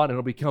simple thought and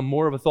it'll become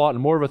more of a thought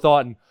and more of a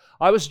thought. And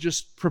I was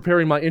just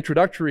preparing my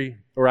introductory,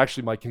 or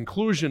actually my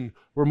conclusion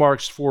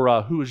remarks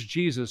for Who is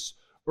Jesus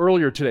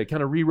earlier today.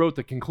 Kind of rewrote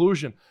the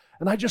conclusion.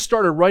 And I just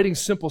started writing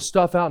simple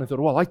stuff out and I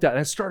thought, I like that.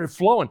 And it started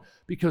flowing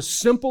because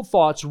simple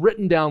thoughts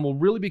written down will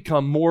really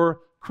become more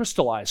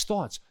crystallized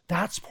thoughts.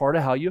 That's part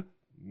of how you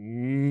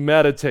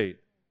meditate.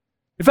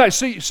 In fact,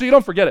 so you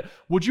don't forget it.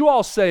 Would you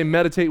all say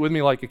meditate with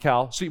me like a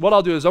cow? See, what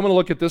I'll do is I'm going to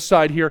look at this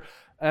side here,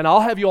 and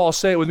I'll have you all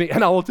say it with me.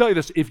 And I will tell you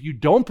this, if you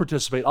don't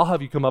participate, I'll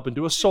have you come up and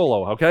do a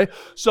solo, okay?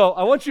 So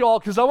I want you all,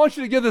 because I want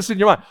you to get this in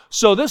your mind.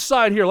 So this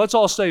side here, let's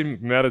all say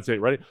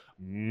meditate. Ready?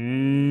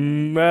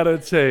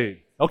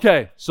 Meditate.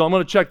 Okay, so I'm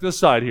going to check this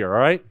side here, all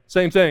right?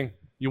 Same thing.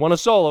 You want a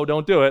solo,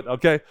 don't do it,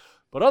 okay?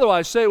 But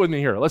otherwise, say it with me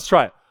here. Let's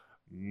try it.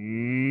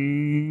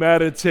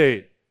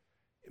 Meditate.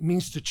 It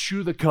means to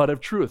chew the cud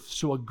of truth.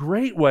 So a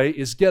great way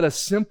is get a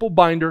simple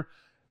binder.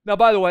 Now,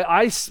 by the way,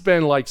 I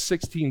spend like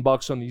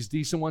 $16 on these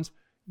decent ones.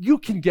 You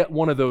can get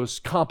one of those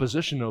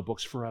composition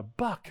notebooks for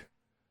 $1.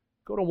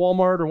 Go to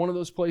Walmart or one of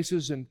those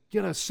places and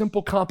get a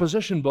simple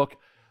composition book,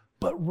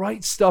 but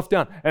write stuff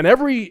down. And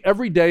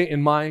every day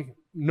in my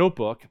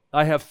notebook,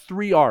 I have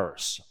 3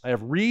 R's. I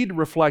have read,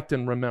 reflect,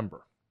 and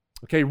remember.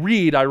 Okay,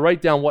 read, I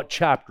write down what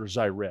chapters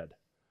I read.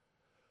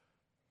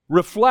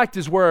 Reflect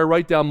is where I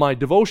write down my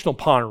devotional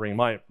pondering,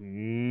 my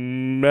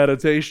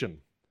meditation.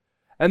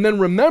 And then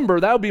remember,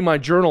 that would be my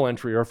journal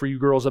entry, or for you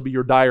girls, that'd be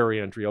your diary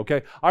entry,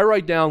 okay? I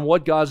write down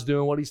what God's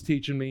doing, what He's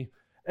teaching me,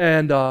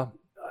 and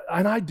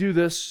I do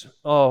this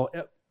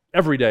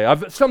every day.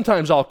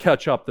 Sometimes I'll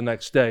catch up the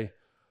next day.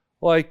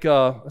 Like,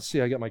 let's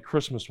see, I got my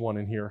Christmas one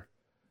in here.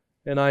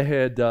 And I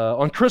had,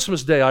 on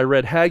Christmas Day, I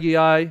read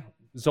Haggai.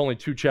 It's only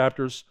 2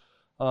 chapters.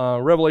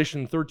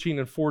 Revelation 13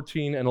 and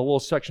 14, and a little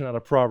section out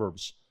of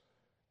Proverbs.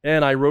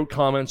 And I wrote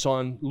comments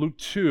on Luke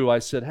 2. I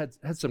said,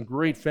 had some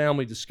great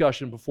family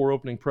discussion before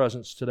opening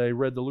presents today.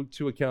 Read the Luke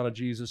 2 account of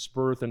Jesus'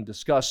 birth and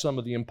discussed some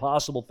of the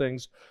impossible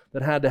things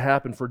that had to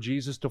happen for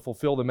Jesus to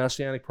fulfill the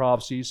messianic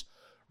prophecies.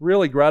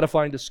 Really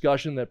gratifying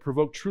discussion that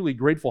provoked truly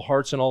grateful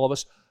hearts in all of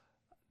us.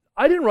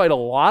 I didn't write a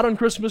lot on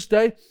Christmas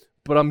Day,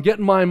 but I'm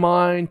getting my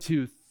mind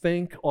to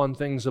think on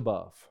things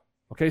above.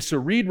 Okay, so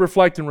read,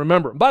 reflect, and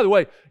remember. And by the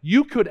way,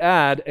 you could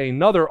add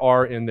another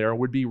R in there,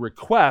 would be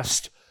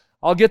request.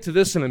 I'll get to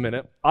this in a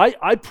minute.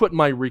 I put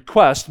my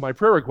request, my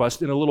prayer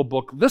request, in a little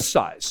book this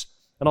size.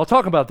 And I'll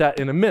talk about that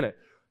in a minute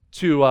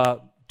to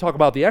talk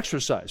about the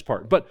exercise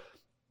part. But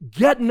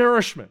get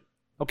nourishment.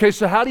 Okay,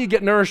 so how do you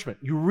get nourishment?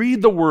 You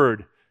read the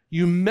Word.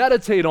 You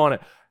meditate on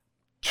it.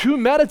 To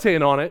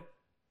meditate on it,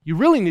 you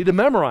really need to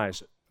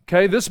memorize it.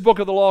 Okay, this book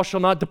of the law shall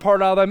not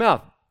depart out of thy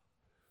mouth.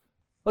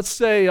 Let's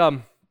say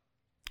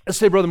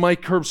Brother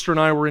Mike Herbster and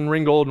I were in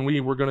Ringgold and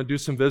we were going to do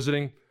some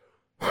visiting.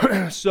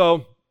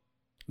 So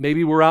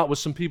maybe we're out with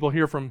some people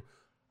here from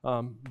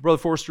Brother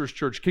Forster's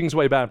church,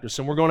 Kingsway Baptist,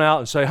 and we're going out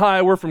and say,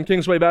 hi, we're from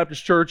Kingsway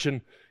Baptist Church,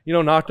 and,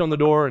 knocked on the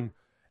door,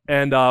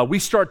 and we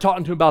start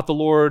talking to him about the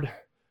Lord.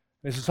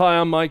 And he says, hi,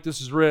 I'm Mike, this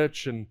is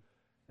Rich, and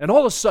all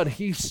of a sudden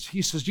he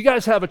says, do you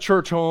guys have a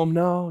church home?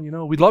 No,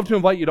 we'd love to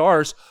invite you to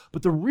ours,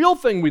 but the real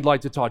thing we'd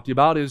like to talk to you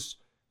about is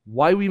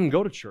why we even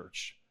go to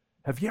church.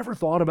 Have you ever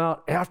thought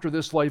about, after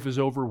this life is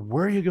over,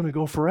 where are you going to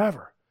go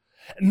forever?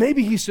 And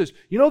maybe he says,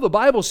 the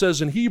Bible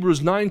says in Hebrews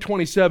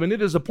 9:27,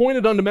 it is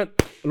appointed unto men,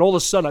 and all of a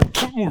sudden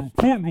I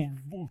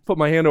put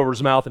my hand over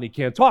his mouth and he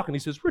can't talk. And he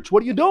says, Rich,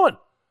 what are you doing?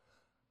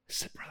 I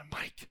said, Brother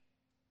Mike,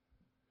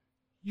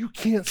 you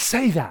can't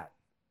say that.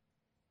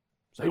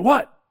 Say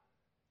what?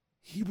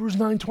 Hebrews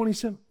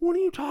 9:27. What are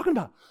you talking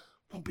about?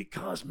 Well,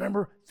 because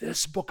remember,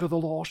 this book of the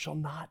law shall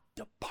not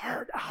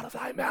depart out of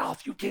thy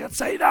mouth. You can't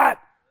say that.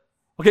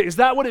 Okay, is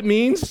that what it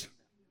means?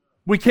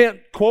 We can't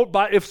quote,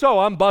 if so,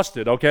 I'm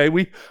busted, okay?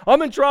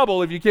 I'm in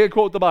trouble if you can't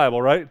quote the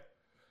Bible, right?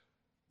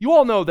 You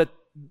all know that,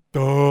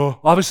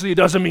 obviously it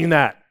doesn't mean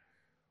that.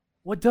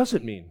 What does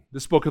it mean?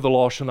 This book of the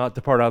law shall not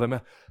depart out of thy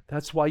mouth.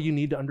 That's why you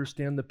need to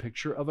understand the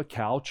picture of a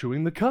cow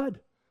chewing the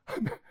cud.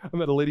 I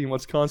met a lady in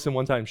Wisconsin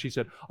one time. She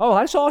said, oh,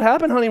 I saw it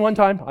happen, honey, one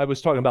time. I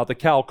was talking about the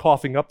cow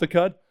coughing up the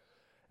cud.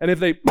 And if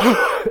they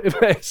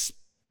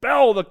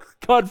expel the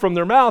cud from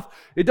their mouth,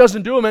 it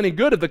doesn't do them any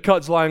good if the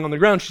cud's lying on the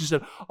ground. She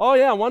said, oh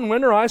yeah, one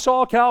winter I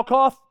saw a cow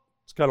cough.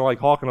 It's kind of like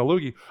hawking a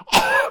loogie.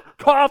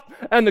 Cough,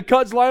 and the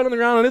cud's lying on the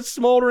ground and it's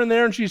smoldering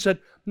there. And she said,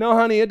 no,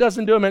 honey, it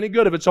doesn't do them any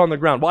good if it's on the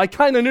ground. Well, I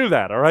kind of knew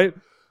that, all right?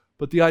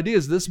 But the idea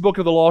is this book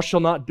of the law shall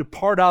not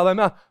depart out of thy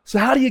mouth. So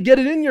how do you get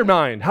it in your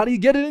mind? How do you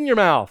get it in your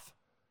mouth?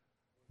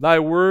 Thy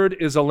word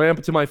is a lamp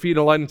unto my feet and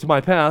a light unto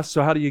my path.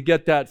 So how do you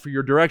get that for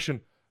your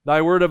direction?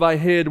 Thy word have I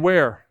hid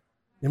where?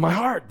 In my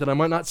heart, that I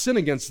might not sin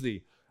against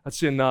thee.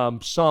 That's in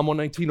Psalm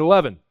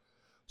 119:11.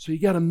 So you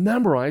got to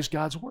memorize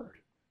God's word.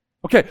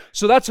 Okay,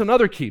 so that's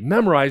another key,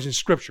 memorizing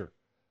Scripture.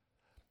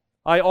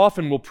 I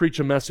often will preach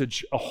a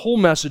whole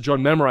message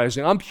on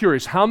memorizing. I'm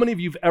curious, how many of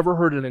you have ever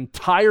heard an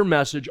entire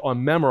message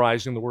on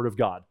memorizing the Word of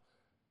God?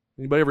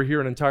 Anybody ever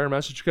hear an entire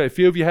message? Okay, a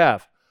few of you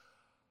have.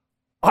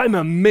 I'm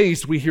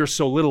amazed we hear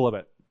so little of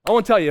it. I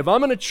want to tell you, if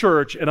I'm in a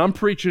church and I'm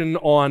preaching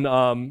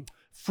on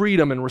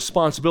freedom and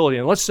responsibility,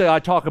 and let's say I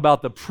talk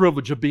about the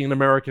privilege of being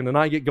American and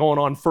I get going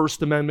on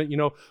First Amendment,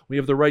 we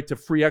have the right to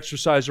free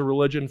exercise of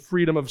religion,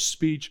 freedom of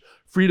speech,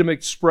 freedom of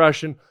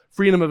expression,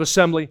 freedom of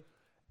assembly.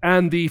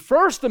 And the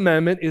First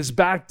Amendment is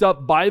backed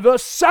up by the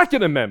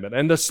Second Amendment.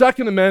 And the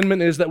Second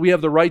Amendment is that we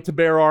have the right to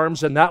bear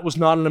arms, and that was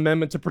not an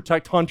amendment to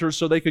protect hunters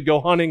so they could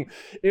go hunting.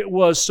 It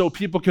was so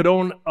people could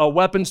own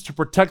weapons to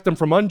protect them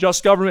from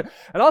unjust government.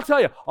 And I'll tell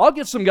you, I'll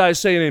get some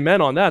guys saying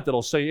amen on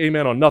that'll say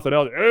amen on nothing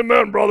else.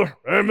 Amen, brother,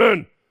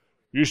 amen.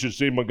 You should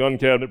see my gun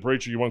cabinet,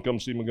 preacher. You want to come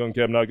see my gun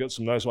cabinet? I got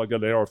some nice one. I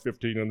got an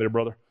AR-15 in there,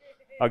 brother.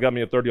 I got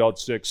me a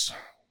 30-06.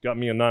 Got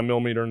me a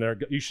 9mm in there.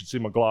 You should see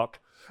my Glock.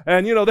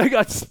 And, they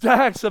got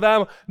stacks of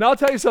ammo. Now, I'll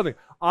tell you something.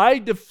 I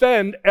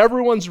defend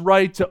everyone's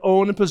right to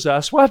own and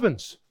possess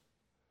weapons.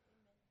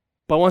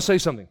 But I want to say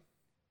something.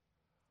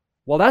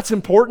 While that's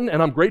important,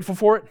 and I'm grateful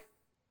for it,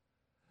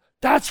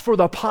 that's for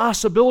the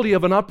possibility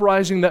of an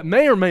uprising that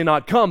may or may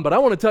not come. But I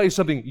want to tell you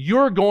something.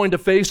 You're going to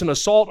face an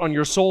assault on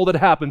your soul that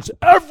happens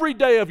every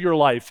day of your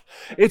life.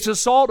 It's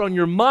assault on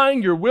your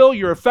mind, your will,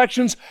 your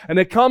affections, and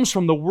it comes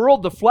from the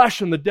world, the flesh,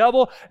 and the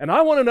devil. And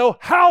I want to know,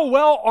 how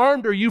well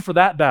armed are you for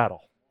that battle?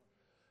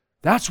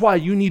 That's why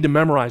you need to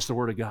memorize the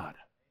Word of God.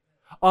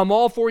 I'm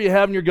all for you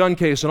having your gun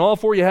case and all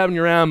for you having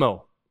your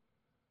ammo.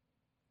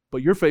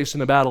 But you're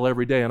facing a battle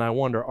every day, and I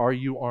wonder, are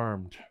you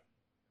armed?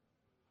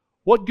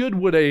 What good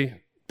would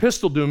a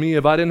pistol do me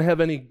if I didn't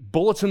have any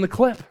bullets in the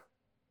clip?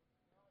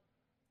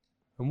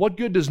 And what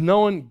good does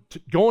going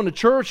to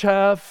church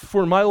have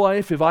for my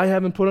life if I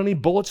haven't put any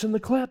bullets in the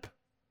clip?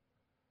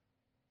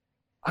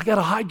 I got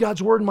to hide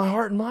God's Word in my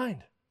heart and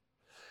mind.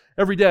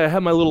 Every day I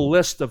have my little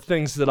list of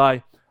things that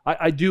I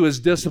do as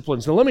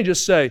disciplines. Now let me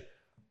just say,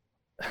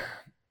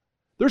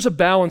 there's a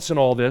balance in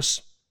all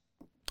this.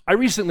 I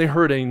recently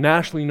heard a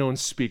nationally known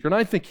speaker, and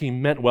I think he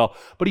meant well,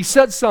 but he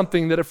said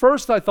something that at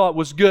first I thought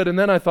was good, and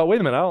then I thought, wait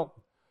a minute,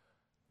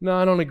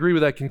 I don't agree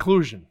with that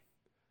conclusion.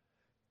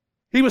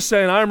 He was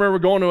saying, I remember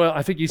going to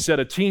I think he said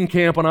a teen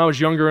camp when I was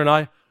younger, and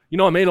I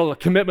made a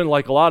commitment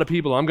like a lot of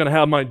people, I'm going to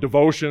have my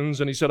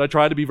devotions, and he said I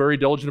tried to be very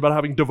diligent about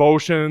having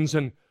devotions,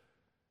 and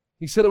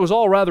he said it was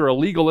all rather a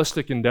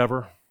legalistic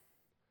endeavor.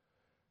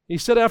 He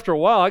said after a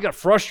while, I got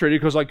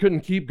frustrated because I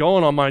couldn't keep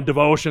going on my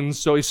devotions,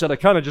 so he said I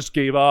kind of just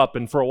gave up,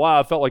 and for a while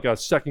I felt like a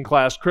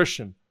second-class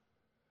Christian.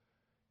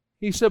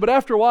 He said, but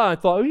after a while I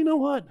thought, you know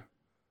what?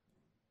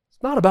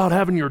 It's not about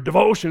having your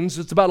devotions.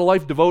 It's about a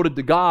life devoted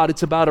to God.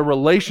 It's about a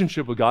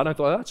relationship with God. And I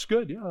thought, that's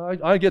good. Yeah,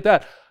 I get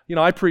that.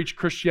 I preach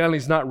Christianity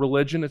is not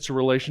religion. It's a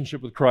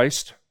relationship with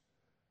Christ.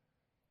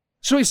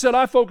 So he said,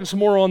 I focus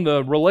more on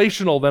the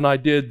relational than I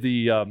did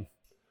the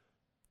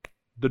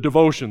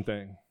devotion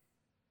thing.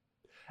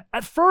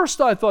 At first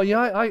I thought,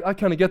 I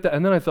kind of get that.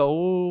 And then I thought,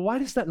 why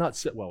does that not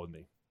sit well with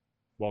me?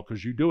 Well,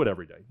 because you do it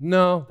every day.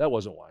 No, that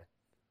wasn't why.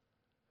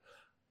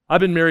 I've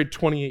been married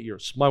 28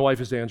 years. My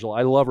wife is Angela.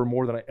 I love her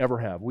more than I ever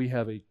have. We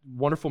have a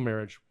wonderful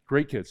marriage,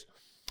 great kids.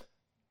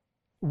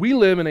 We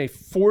live in a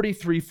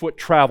 43-foot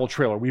travel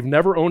trailer. We've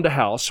never owned a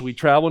house. We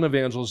travel in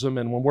evangelism,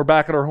 and when we're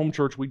back at our home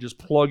church, we just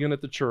plug in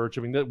at the church.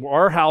 I mean,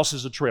 our house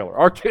is a trailer.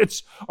 Our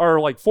kids are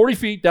like 40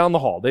 feet down the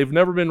hall. They've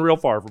never been real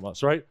far from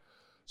us, right?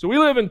 So we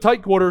live in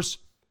tight quarters.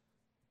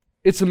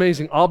 It's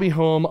amazing. I'll be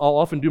home. I'll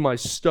often do my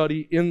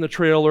study in the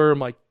trailer.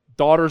 My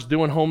daughter's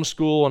doing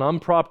homeschool, and I'm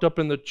propped up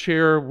in the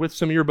chair with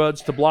some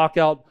earbuds to block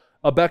out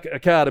Beck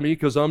Academy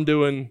because I'm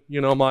doing,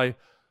 my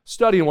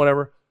study and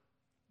whatever.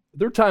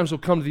 There are times we'll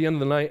come to the end of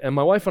the night, and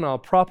my wife and I will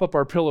prop up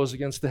our pillows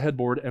against the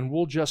headboard, and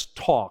we'll just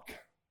talk.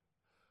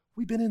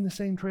 We've been in the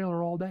same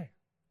trailer all day.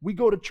 We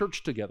go to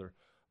church together.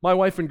 My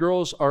wife and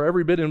girls are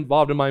every bit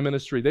involved in my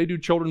ministry. They do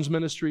children's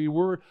ministry.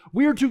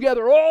 We're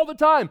together all the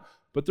time.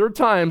 But there are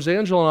times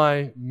Angela and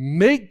I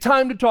make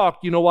time to talk.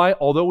 You know why?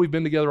 Although we've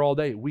been together all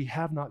day, we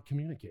have not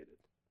communicated.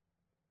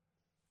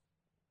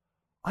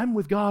 I'm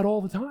with God all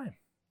the time.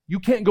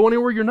 You can't go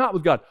anywhere you're not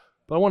with God.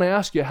 But I want to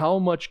ask you, how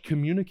much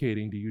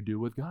communicating do you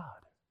do with God?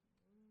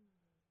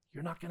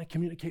 You're not going to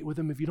communicate with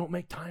Him if you don't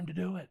make time to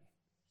do it.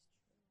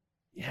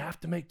 You have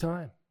to make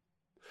time.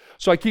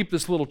 So I keep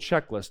this little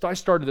checklist. I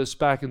started this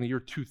back in the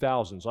year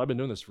 2000, so I've been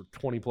doing this for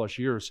 20 plus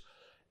years.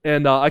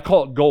 And I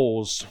call it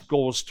goals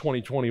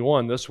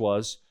 2021, this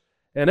was.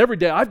 And every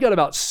day I've got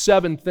about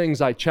 7 things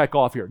I check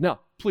off here.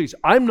 Now, please,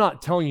 I'm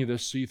not telling you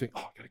this so you think,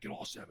 I got to get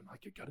all 7. I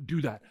got to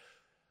do that.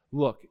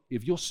 Look,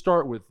 if you'll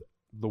start with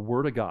the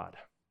Word of God,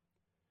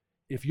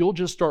 if you'll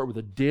just start with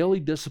a daily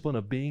discipline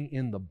of being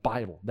in the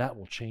Bible, that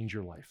will change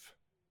your life.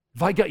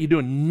 If I got you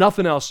doing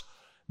nothing else,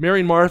 Mary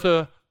and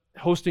Martha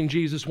hosting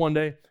Jesus one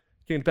day,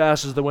 came to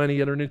pass as the when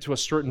he entered into a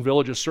certain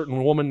village, a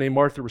certain woman named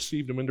Martha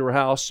received him into her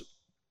house.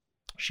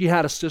 She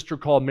had a sister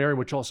called Mary,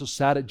 which also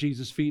sat at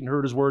Jesus' feet and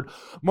heard his word.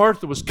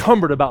 Martha was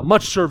cumbered about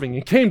much serving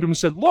and came to him and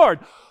said, Lord,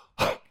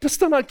 dost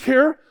thou not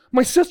care?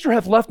 My sister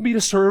hath left me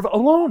to serve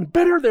alone.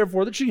 Better,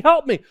 therefore, that she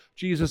help me.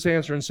 Jesus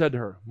answered and said to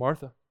her,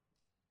 Martha,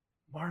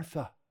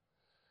 Martha,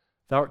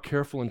 thou art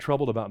careful and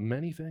troubled about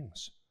many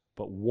things,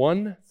 but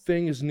one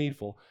thing is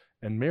needful,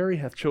 and Mary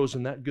hath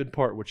chosen that good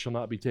part which shall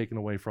not be taken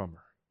away from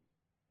her.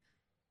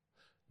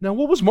 Now,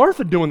 what was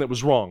Martha doing that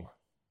was wrong?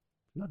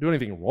 Not doing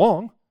anything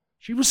wrong.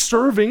 She was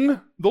serving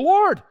the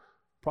Lord.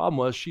 Problem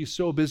was, she's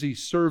so busy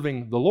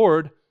serving the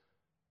Lord,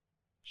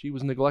 she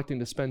was neglecting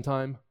to spend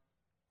time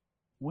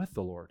with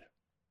the Lord.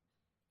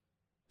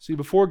 See,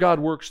 before God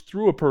works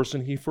through a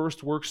person, He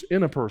first works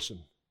in a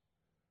person.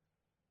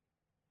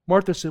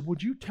 Martha said,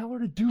 would you tell her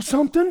to do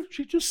something?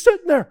 She's just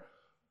sitting there.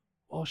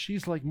 Well,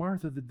 she's like,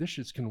 Martha, the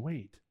dishes can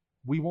wait.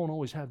 We won't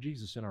always have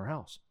Jesus in our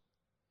house.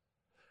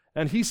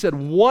 And He said,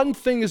 one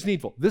thing is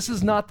needful. This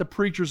is not the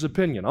preacher's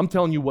opinion. I'm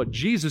telling you what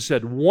Jesus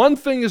said. One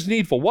thing is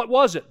needful. What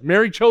was it?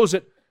 Mary chose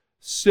it.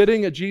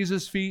 Sitting at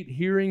Jesus' feet,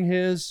 hearing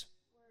His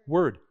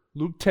word.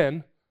 Luke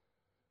 10,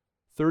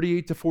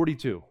 38 to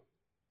 42.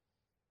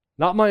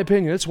 Not my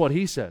opinion. It's what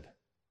He said.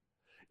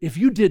 If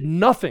you did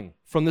nothing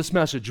from this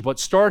message but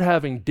start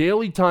having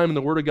daily time in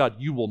the Word of God,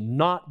 you will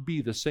not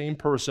be the same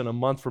person a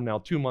month from now,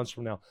 2 months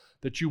from now,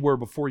 that you were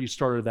before you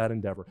started that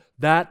endeavor.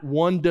 That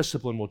one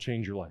discipline will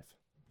change your life.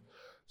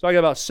 So I got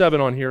about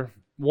 7 on here.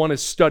 One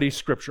is study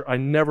Scripture. I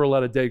never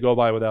let a day go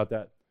by without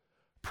that.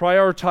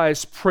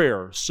 Prioritize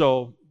prayer.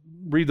 So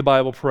read the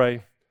Bible,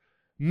 pray.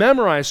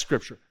 Memorize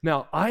Scripture.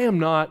 Now, I am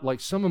not, like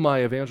some of my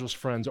evangelist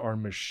friends are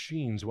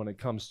machines when it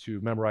comes to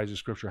memorizing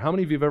Scripture. How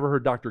many of you have ever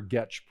heard Dr.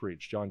 Getch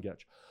preach, John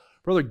Getch?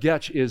 Brother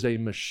Getch is a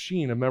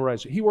machine of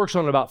memorizing. He works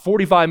on about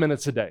 45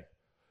 minutes a day.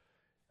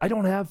 I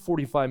don't have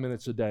 45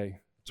 minutes a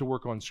day to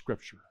work on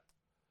Scripture,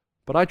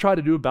 but I try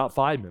to do about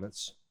 5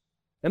 minutes.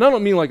 And I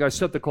don't mean like I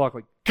set the clock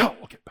like, go,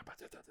 okay,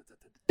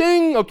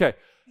 ding, okay.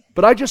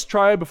 But I just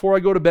try before I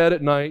go to bed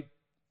at night,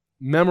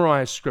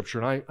 memorize Scripture,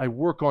 and I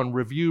work on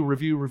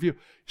review.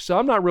 So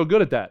I'm not real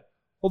good at that.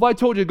 Well, if I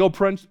told you to go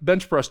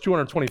bench press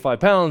 225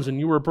 pounds and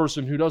you were a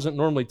person who doesn't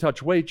normally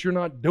touch weights, you're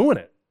not doing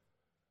it.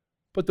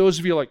 But those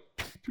of you like,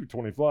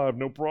 225,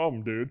 no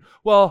problem, dude.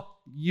 Well,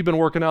 you've been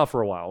working out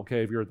for a while,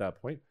 okay, if you're at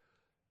that point.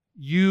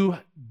 You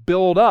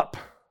build up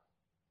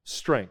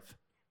strength.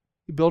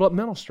 You build up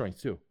mental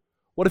strength too.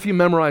 What if you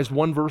memorized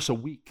 1 verse a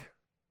week?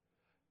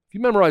 If you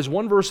memorize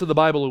 1 verse of the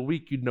Bible a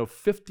week, you'd know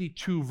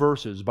 52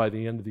 verses by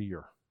the end of the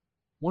year.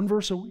 1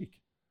 verse a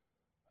week.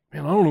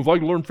 Man, I don't know if I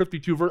can learn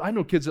 52 verses. I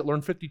know kids that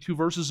learn 52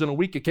 verses in a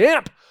week at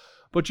camp.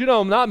 But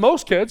not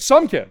most kids,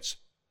 some kids.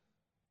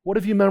 What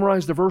if you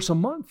memorized a verse a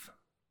month?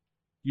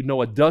 You'd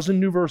know 12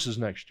 new verses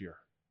next year.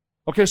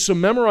 Okay, so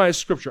memorize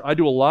Scripture. I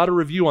do a lot of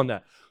review on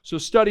that. So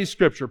study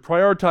Scripture,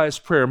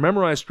 prioritize prayer,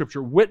 memorize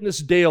Scripture, witness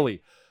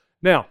daily.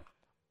 Now,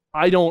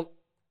 I don't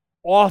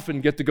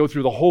often get to go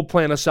through the whole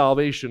plan of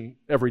salvation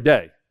every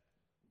day,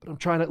 but I'm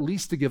trying at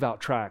least to give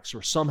out tracts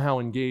or somehow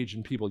engage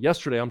in people.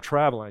 Yesterday, I'm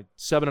traveling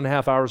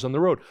 7.5 hours on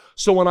the road.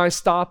 So when I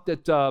stopped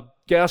at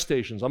gas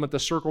stations, I'm at the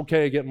Circle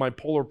K getting my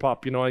Polar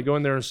Pop, I go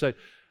in there and say,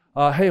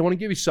 hey, I want to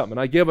give you something.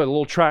 And I gave a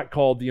little tract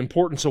called The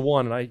Importance of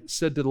One. And I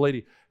said to the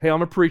lady, hey,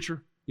 I'm a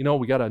preacher.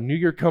 We got a new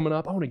year coming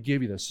up. I want to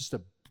give you this just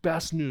to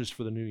best news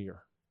for the new year.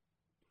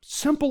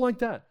 Simple like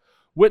that.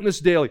 Witness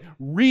daily.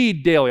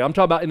 Read daily. I'm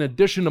talking about in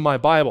addition to my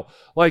Bible.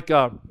 Like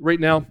right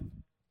now,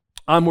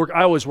 I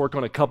always work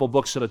on a couple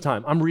books at a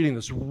time. I'm reading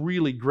this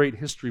really great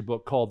history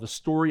book called The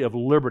Story of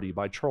Liberty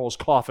by Charles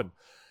Coffin.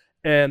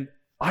 And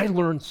I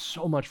learned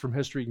so much from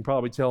history. You can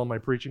probably tell in my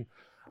preaching.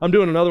 I'm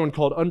doing another one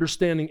called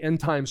Understanding End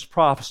Times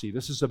Prophecy.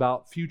 This is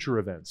about future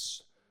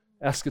events,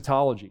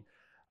 eschatology.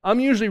 I'm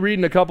usually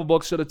reading a couple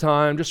books at a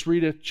time, just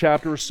read a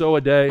chapter or so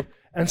a day.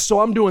 And so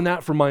I'm doing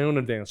that for my own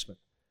advancement.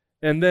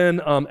 And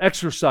then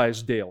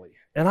exercise daily.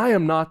 And I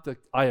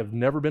have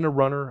never been a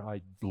runner.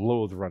 I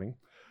loathe running.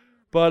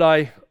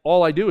 But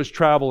all I do is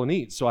travel and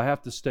eat, so I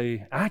have to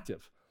stay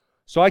active.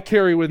 So I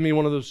carry with me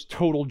one of those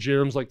total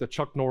gyms, like the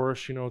Chuck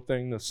Norris,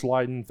 thing, the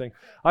sliding thing.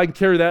 I can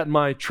carry that in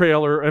my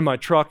trailer, in my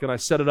truck, and I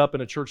set it up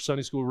in a church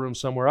Sunday school room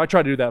somewhere. I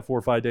try to do that 4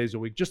 or 5 days a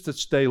week just to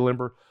stay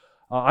limber.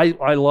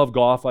 I love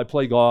golf. I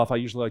play golf. I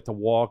usually like to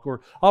walk,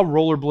 or I'll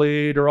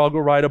rollerblade, or I'll go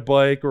ride a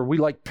bike, or we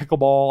like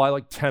pickleball. I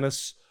like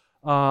tennis.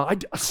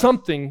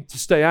 Something to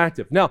stay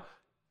active. Now,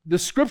 the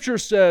scripture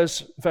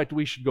says, in fact,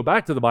 we should go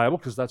back to the Bible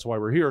because that's why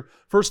we're here.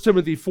 1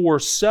 Timothy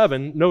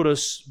 4:7,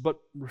 notice, but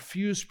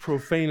refuse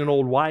profane and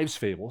old wives'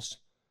 fables,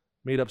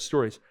 made up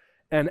stories,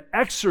 and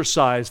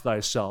exercise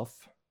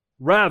thyself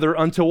rather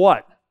unto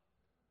what?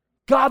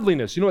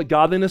 Godliness. You know what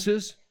godliness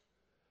is?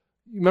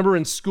 Remember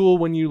in school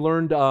when you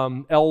learned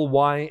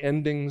ly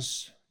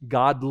endings,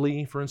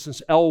 godly, for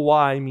instance,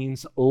 ly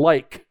means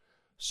like.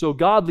 So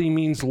godly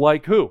means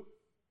like who?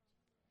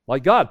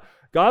 Like God.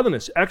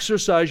 Godliness.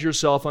 Exercise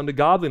yourself unto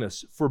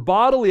godliness. For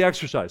bodily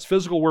exercise,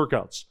 physical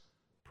workouts,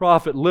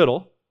 profit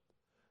little,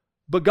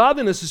 but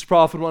godliness is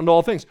profitable unto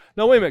all things.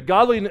 Now wait a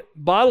minute,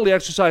 bodily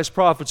exercise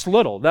profits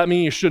little. That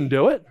mean you shouldn't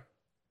do it?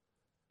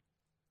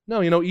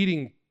 No,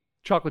 eating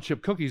chocolate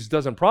chip cookies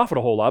doesn't profit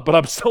a whole lot, but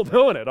I'm still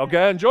doing it,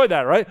 okay? I enjoy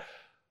that, right?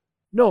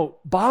 No,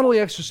 bodily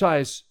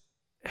exercise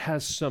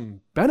has some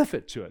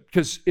benefit to it,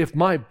 because if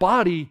my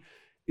body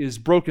is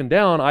broken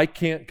down, I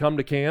can't come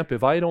to camp.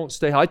 If I don't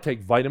I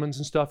take vitamins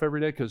and stuff every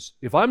day, because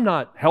if I'm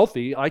not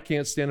healthy, I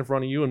can't stand in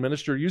front of you and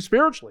minister to you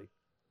spiritually.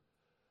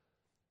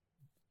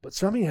 But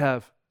some of you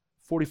have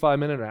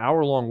 45-minute or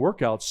hour-long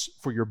workouts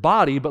for your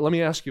body, but let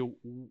me ask you,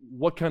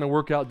 what kind of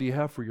workout do you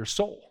have for your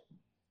soul?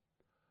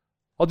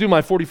 I'll do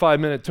my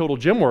 45-minute total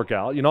gym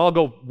workout. I'll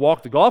go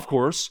walk the golf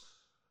course,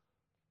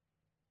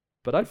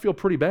 but I'd feel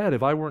pretty bad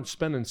if I weren't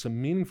spending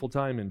some meaningful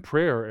time in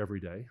prayer every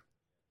day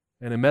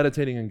and in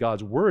meditating in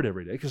God's Word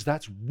every day, because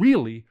that's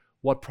really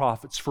what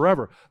profits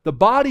forever. The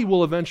body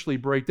will eventually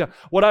break down.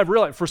 What I've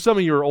realized, for some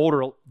of you who are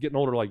older, getting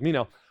older like me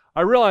now,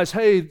 I realize,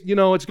 hey,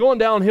 it's going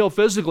downhill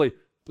physically,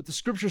 but the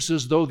Scripture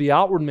says, though the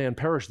outward man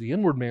perish, the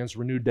inward man's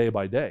renewed day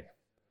by day.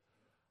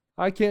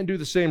 I can't do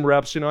the same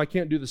reps, I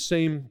can't do the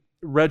same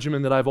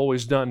regimen that I've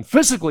always done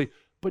physically,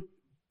 but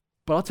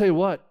I'll tell you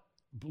what,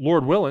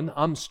 Lord willing,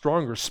 I'm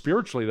stronger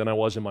spiritually than I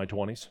was in my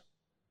 20s,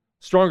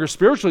 stronger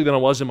spiritually than I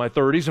was in my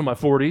 30s and my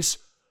 40s.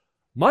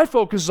 My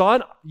focus is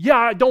on,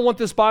 I don't want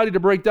this body to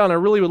break down. I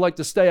really would like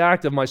to stay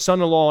active. My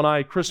son-in-law and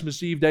I,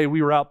 Christmas Eve day,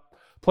 we were out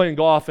playing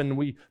golf, and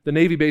the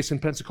Navy base in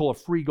Pensacola,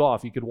 free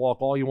golf. You could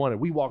walk all you wanted.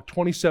 We walked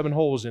 27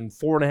 holes in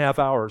 4.5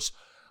 hours.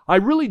 I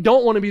really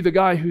don't want to be the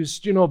guy who's,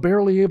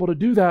 barely able to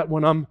do that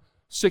when I'm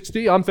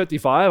 60. I'm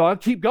 55. I'll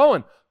keep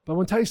going. But I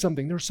want to tell you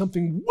something. There's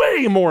something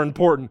way more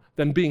important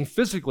than being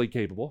physically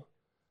capable.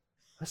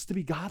 That's to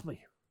be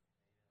godly.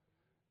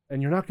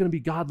 And you're not going to be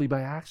godly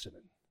by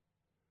accident.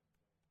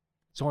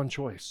 It's on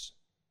choice.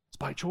 It's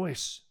by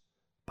choice,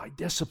 by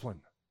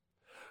discipline.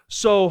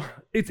 So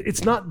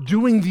it's not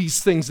doing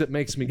these things that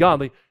makes me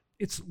godly.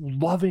 It's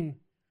loving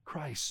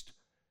Christ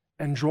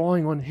and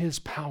drawing on His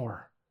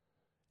power.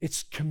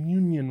 It's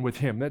communion with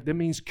Him. That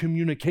means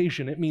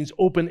communication. It means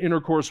open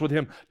intercourse with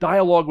Him,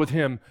 dialogue with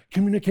Him,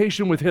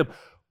 communication with Him.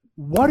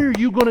 What are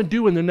you going to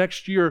do in the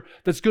next year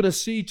that's going to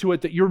see to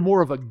it that you're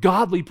more of a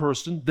godly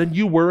person than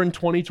you were in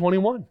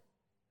 2021?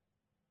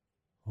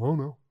 Oh,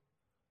 no.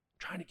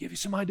 Trying to give you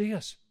some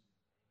ideas.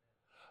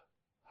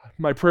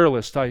 My prayer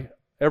list,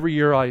 every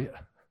year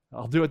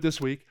I'll do it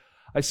this week.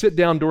 I sit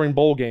down during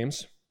bowl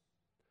games.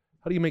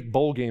 How do you make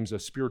bowl games a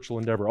spiritual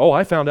endeavor? Oh,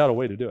 I found out a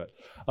way to do it.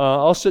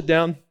 I'll sit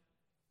down,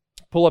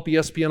 pull up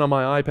ESPN on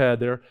my iPad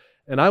there,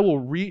 and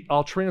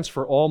I'll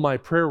transfer all my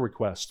prayer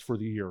requests for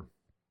the year.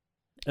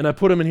 And I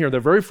put them in here. The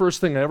very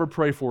first thing I ever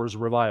pray for is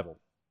revival.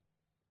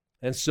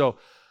 And so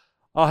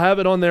I'll have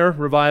it on there,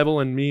 revival,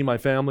 and me, my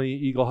family,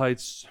 Eagle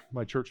Heights,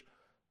 my church,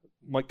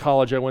 my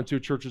college I went to,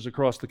 churches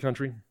across the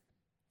country.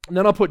 And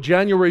then I'll put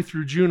January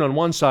through June on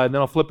one side, and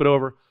then I'll flip it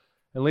over.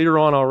 And later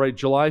on, I'll write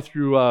July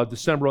through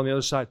December on the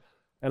other side.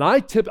 And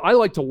I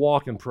like to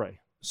walk and pray.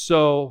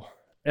 So,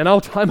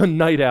 I'm a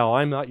night owl.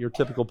 I'm not your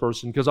typical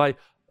person because I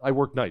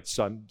work nights.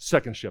 I'm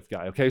second shift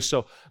guy, okay?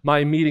 So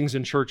my meetings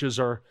in churches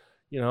are,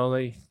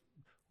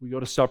 we go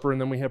to supper,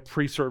 and then we have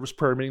pre-service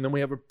prayer meeting, then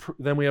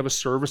we have a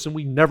service, and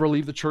we never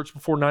leave the church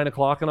before 9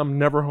 o'clock, and I'm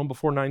never home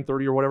before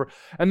 9:30 or whatever.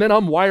 And then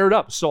I'm wired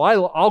up. So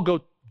I'll go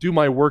do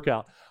my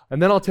workout,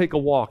 and then I'll take a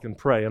walk and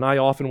pray. And I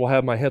often will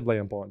have my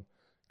headlamp on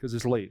because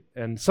it's late.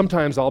 And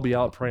sometimes I'll be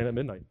out praying at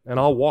midnight, and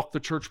I'll walk the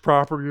church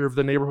property, or if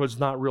the neighborhood's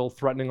not real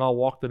threatening, I'll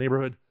walk the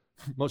neighborhood.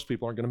 Most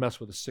people aren't going to mess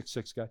with a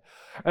 6'6" guy.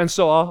 And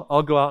so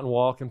I'll go out and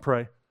walk and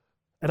pray.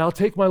 And I'll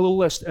take my little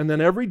list, and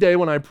then every day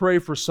when I pray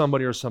for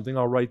somebody or something,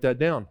 I'll write that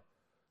down.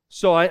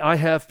 So I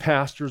have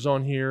pastors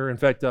on here. In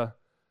fact, some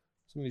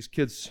of these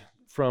kids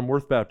from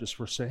Worth Baptist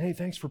were saying, hey,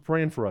 thanks for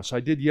praying for us. I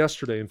did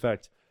yesterday, in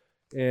fact.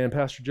 And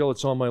Pastor Jill,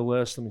 it's on my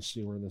list. Let me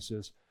see where this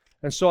is.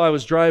 And so I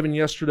was driving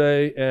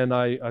yesterday, and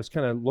I was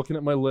kind of looking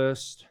at my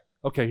list.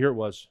 Okay, here it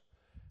was.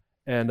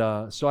 And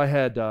so I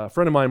had a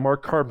friend of mine,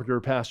 Mark Carpenter,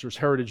 pastors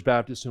Heritage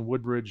Baptist in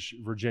Woodbridge,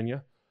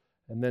 Virginia.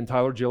 And then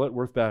Tyler Gillett,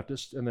 Worth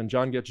Baptist. And then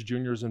John Getch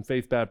Jr. is in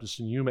Faith Baptist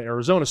in Yuma,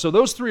 Arizona. So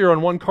those three are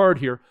on one card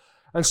here.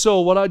 And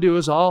so what I do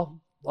is I'll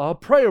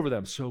pray over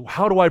them. So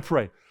how do I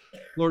pray?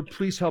 Lord,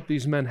 please help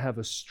these men have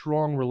a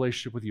strong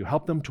relationship with you.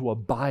 Help them to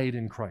abide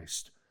in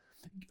Christ.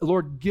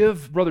 Lord,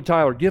 give Brother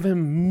Tyler, give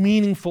him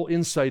meaningful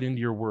insight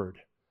into your word.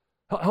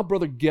 Help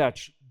Brother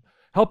Getch.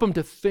 Help him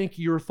to think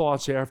your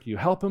thoughts after you.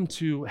 Help him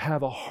to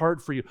have a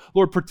heart for you.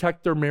 Lord,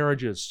 protect their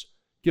marriages.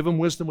 Give them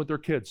wisdom with their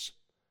kids.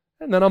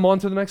 And then I'm on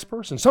to the next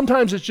person.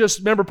 Sometimes it's just,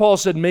 remember Paul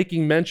said,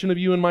 making mention of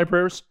you in my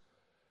prayers?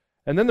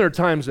 And then there are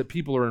times that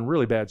people are in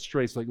really bad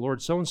straits, like,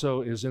 Lord,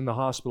 so-and-so is in the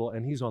hospital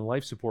and he's on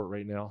life support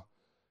right now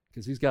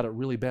because he's got it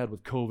really bad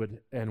with COVID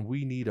and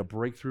we need a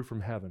breakthrough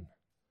from heaven.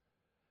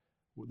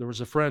 There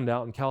was a friend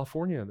out in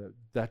California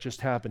that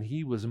just happened.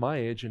 He was my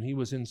age and he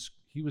was in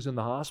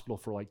the hospital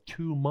for like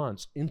 2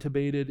 months,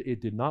 intubated. It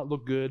did not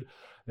look good.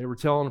 They were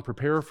telling him,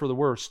 prepare for the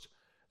worst.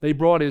 They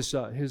brought his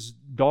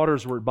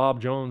daughters were at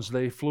Bob Jones.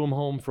 They flew him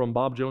home from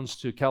Bob Jones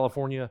to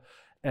California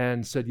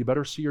and said, you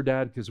better see your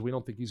dad because we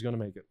don't think he's going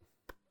to make it.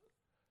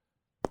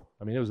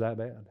 I mean, it was that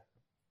bad.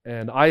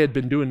 And I had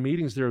been doing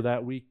meetings there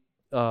that week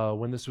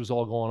when this was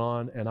all going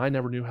on, and I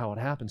never knew how it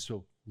happened.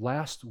 So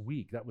last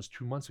week, that was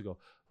 2 months ago,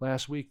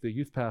 last week the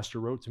youth pastor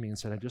wrote to me and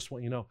said, I just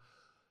want you to know,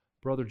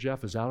 Brother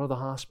Jeff is out of the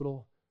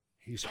hospital.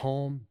 He's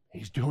home.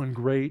 He's doing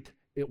great.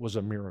 It was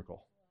a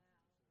miracle.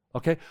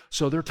 Okay?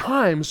 So there are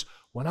times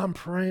when I'm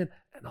praying,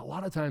 and a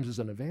lot of times as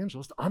an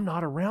evangelist, I'm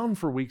not around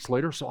for weeks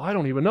later, so I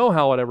don't even know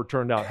how it ever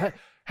turned out.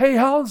 Hey,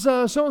 how's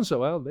so-and-so?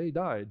 Well, they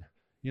died.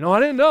 I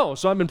didn't know,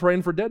 so I've been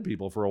praying for dead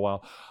people for a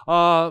while.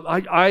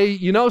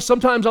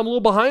 Sometimes I'm a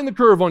little behind the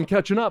curve on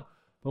catching up.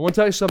 But I want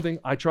to tell you something.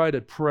 I try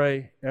to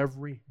pray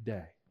every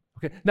day.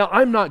 Okay? Now,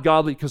 I'm not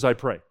godly because I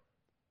pray.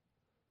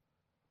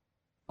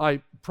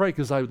 I pray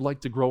because I would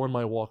like to grow in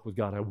my walk with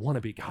God. I want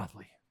to be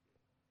godly.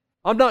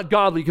 I'm not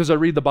godly because I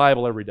read the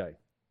Bible every day.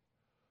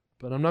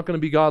 But I'm not going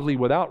to be godly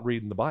without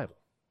reading the Bible.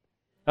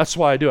 That's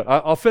why I do it.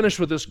 I'll finish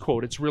with this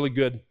quote. It's really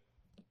good.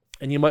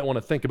 And you might want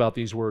to think about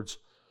these words.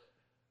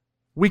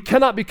 We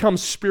cannot become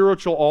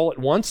spiritual all at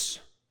once.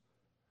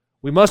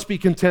 We must be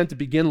content to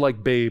begin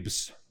like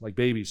babies.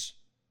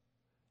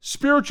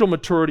 Spiritual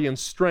maturity and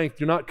strength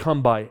do not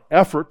come by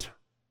effort,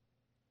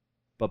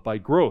 but by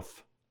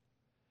growth.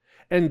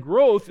 And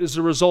growth is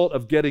the result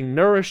of getting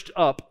nourished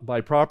up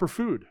by proper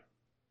food.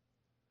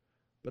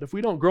 But if we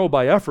don't grow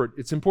by effort,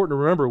 it's important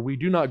to remember we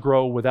do not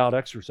grow without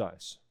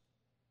exercise.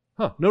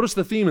 Notice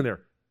the theme in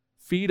there.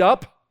 Feed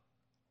up,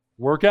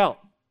 work out.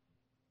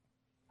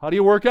 How do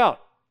you work out?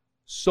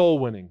 Soul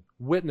winning,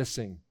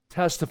 witnessing,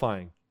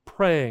 testifying,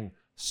 praying,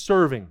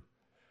 serving.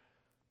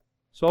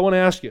 So I want to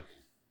ask you,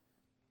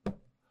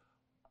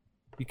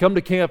 you come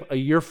to camp a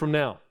year from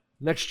now,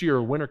 next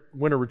year,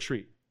 winter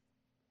retreat.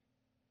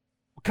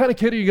 What kind of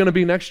kid are you going to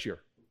be next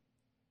year?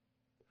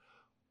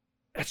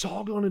 It's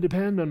all going to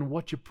depend on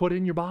what you put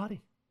in your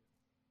body.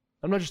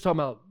 I'm not just talking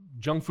about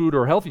junk food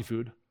or healthy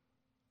food. I'm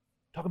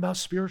talking about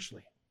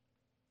spiritually.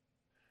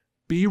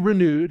 Be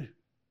renewed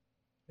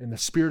in the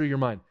spirit of your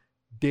mind.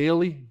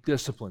 Daily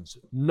disciplines.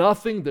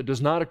 Nothing that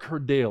does not occur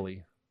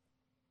daily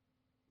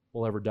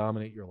will ever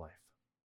dominate your life.